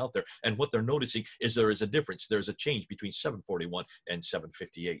putting it out there. And what they're noticing is there is a difference. There's a change between 741 and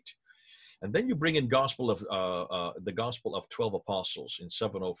 758. And then you bring in the Gospel of 12 Apostles in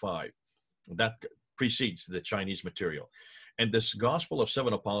 705. That precedes the Chinese material. And this Gospel of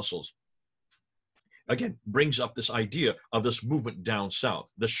 7 Apostles, again, brings up this idea of this movement down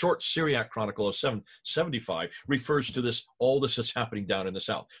south. The short Syriac Chronicle of 775 refers to this, all this is happening down in the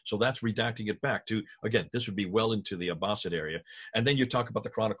south. So that's redacting it back to, again, this would be well into the Abbasid area. And then you talk about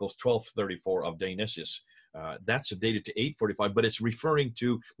the Chronicles 1234 of Dionysius. That's dated to 845, but it's referring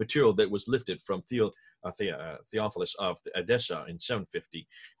to material that was lifted from Theophilus of Edessa in 750,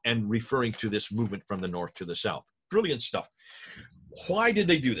 and referring to this movement from the north to the south. Brilliant stuff. Why did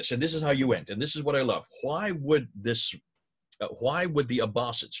they do this? And this is how you end. And this is what I love. Why would the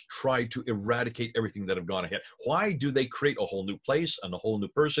Abbasids try to eradicate everything that have gone ahead? Why do they create a whole new place and a whole new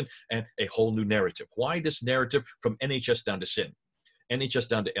person and a whole new narrative? Why this narrative from NHS down to Sin, NHS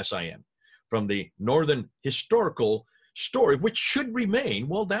down to SIN? From the northern historical story, which should remain,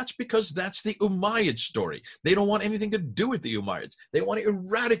 well, that's because that's the Umayyad story. They don't want anything to do with the Umayyads. They want to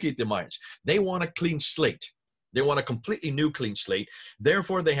eradicate the Umayyads. They want a clean slate. They want a completely new clean slate.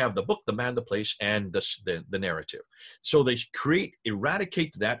 Therefore, they have the book, the man, the place, and the narrative. So they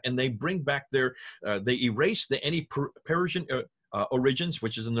eradicate that, and they bring back they erase any Persian origins,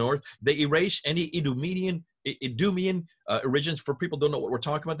 which is in the north. They erase any Idumean origins. For people who don't know what we're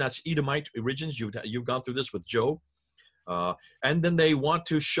talking about, that's Edomite origins. You've gone through this with Job. And then they want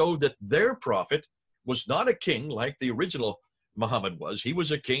to show that their prophet was not a king like the original Muhammad was. He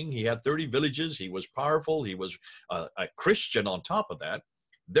was a king. He had 30 villages. He was powerful. He was a Christian on top of that.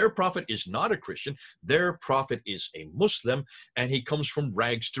 Their prophet is not a Christian. Their prophet is a Muslim, and he comes from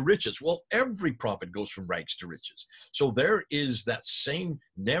rags to riches. Well, every prophet goes from rags to riches. So there is that same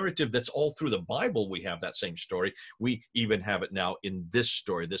narrative that's all through the Bible. We have that same story. We even have it now in this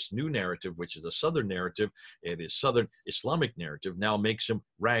story, this new narrative, which is a southern narrative. It is southern Islamic narrative, now makes him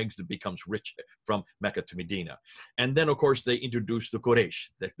rags that becomes rich from Mecca to Medina. And then, of course, they introduce the Quraysh,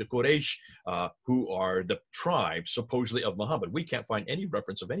 the Quraysh who are the tribe supposedly of Muhammad. We can't find any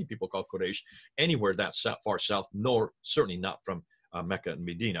reference of any people called Quraysh anywhere that far south, nor certainly not from Mecca and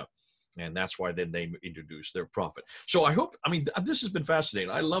Medina. And that's why then they introduced their prophet. So this has been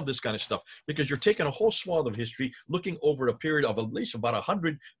fascinating. I love this kind of stuff, because you're taking a whole swath of history, looking over a period of at least about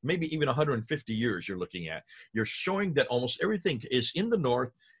 100, maybe even 150 years you're looking at. You're showing that almost everything is in the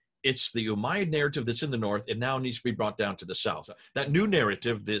north. It's the Umayyad narrative that's in the north. It now needs to be brought down to the south. That new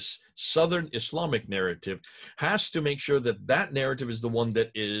narrative, this southern Islamic narrative, has to make sure that that narrative is the one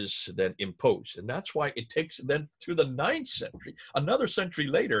that is then imposed. And that's why it takes then to the 9th century, another century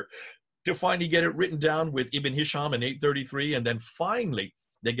later, to finally get it written down with Ibn Hisham in 833. And then finally,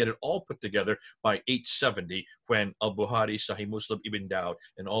 they get it all put together by 870, when al-Bukhari, Sahih Muslim, Ibn Dawud,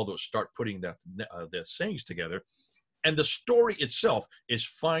 and all those start putting the sayings together. And the story itself is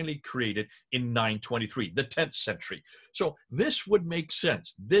finally created in 923, the 10th century. So this would make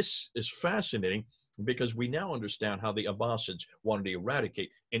sense. This is fascinating, because we now understand how the Abbasids wanted to eradicate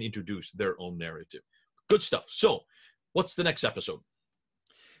and introduce their own narrative. Good stuff. So what's the next episode?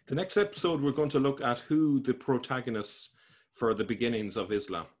 The next episode, we're going to look at who the protagonists for the beginnings of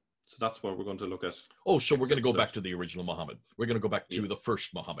Islam. So that's what we're going to look at. Oh, so we're going to go back to the original Muhammad. We're going to go back to the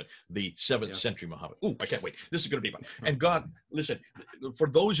first Muhammad, the 7th century Muhammad. Oh, I can't wait. This is going to be fun. And God, listen, for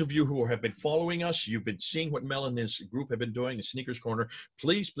those of you who have been following us, you've been seeing what Mel and his group have been doing in Sneakers Corner.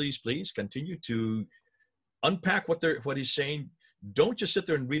 Please, please, please continue to unpack what he's saying. Don't just sit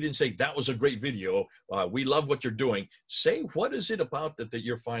there and read it and say, that was a great video. We love what you're doing. Say, what is it about that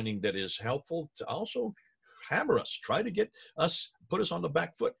you're finding that is helpful? To also hammer us. Try to get us, put us on the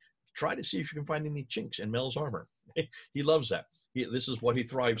back foot. Try to see if you can find any chinks in Mel's armor. He loves that. This is what he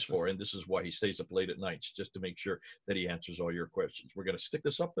thrives for, and this is why he stays up late at nights, just to make sure that he answers all your questions. We're going to stick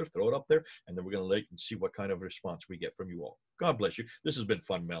this up there, throw it up there, and then we're going to look and see what kind of response we get from you all. God bless you. This has been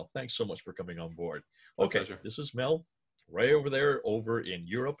fun, Mel. Thanks so much for coming on board. Okay, this is Mel, right over there, over in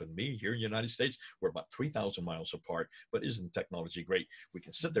Europe, and me here in the United States. We're about 3,000 miles apart, but isn't technology great? We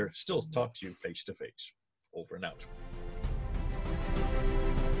can sit there, still talk to you face to face. Over and out.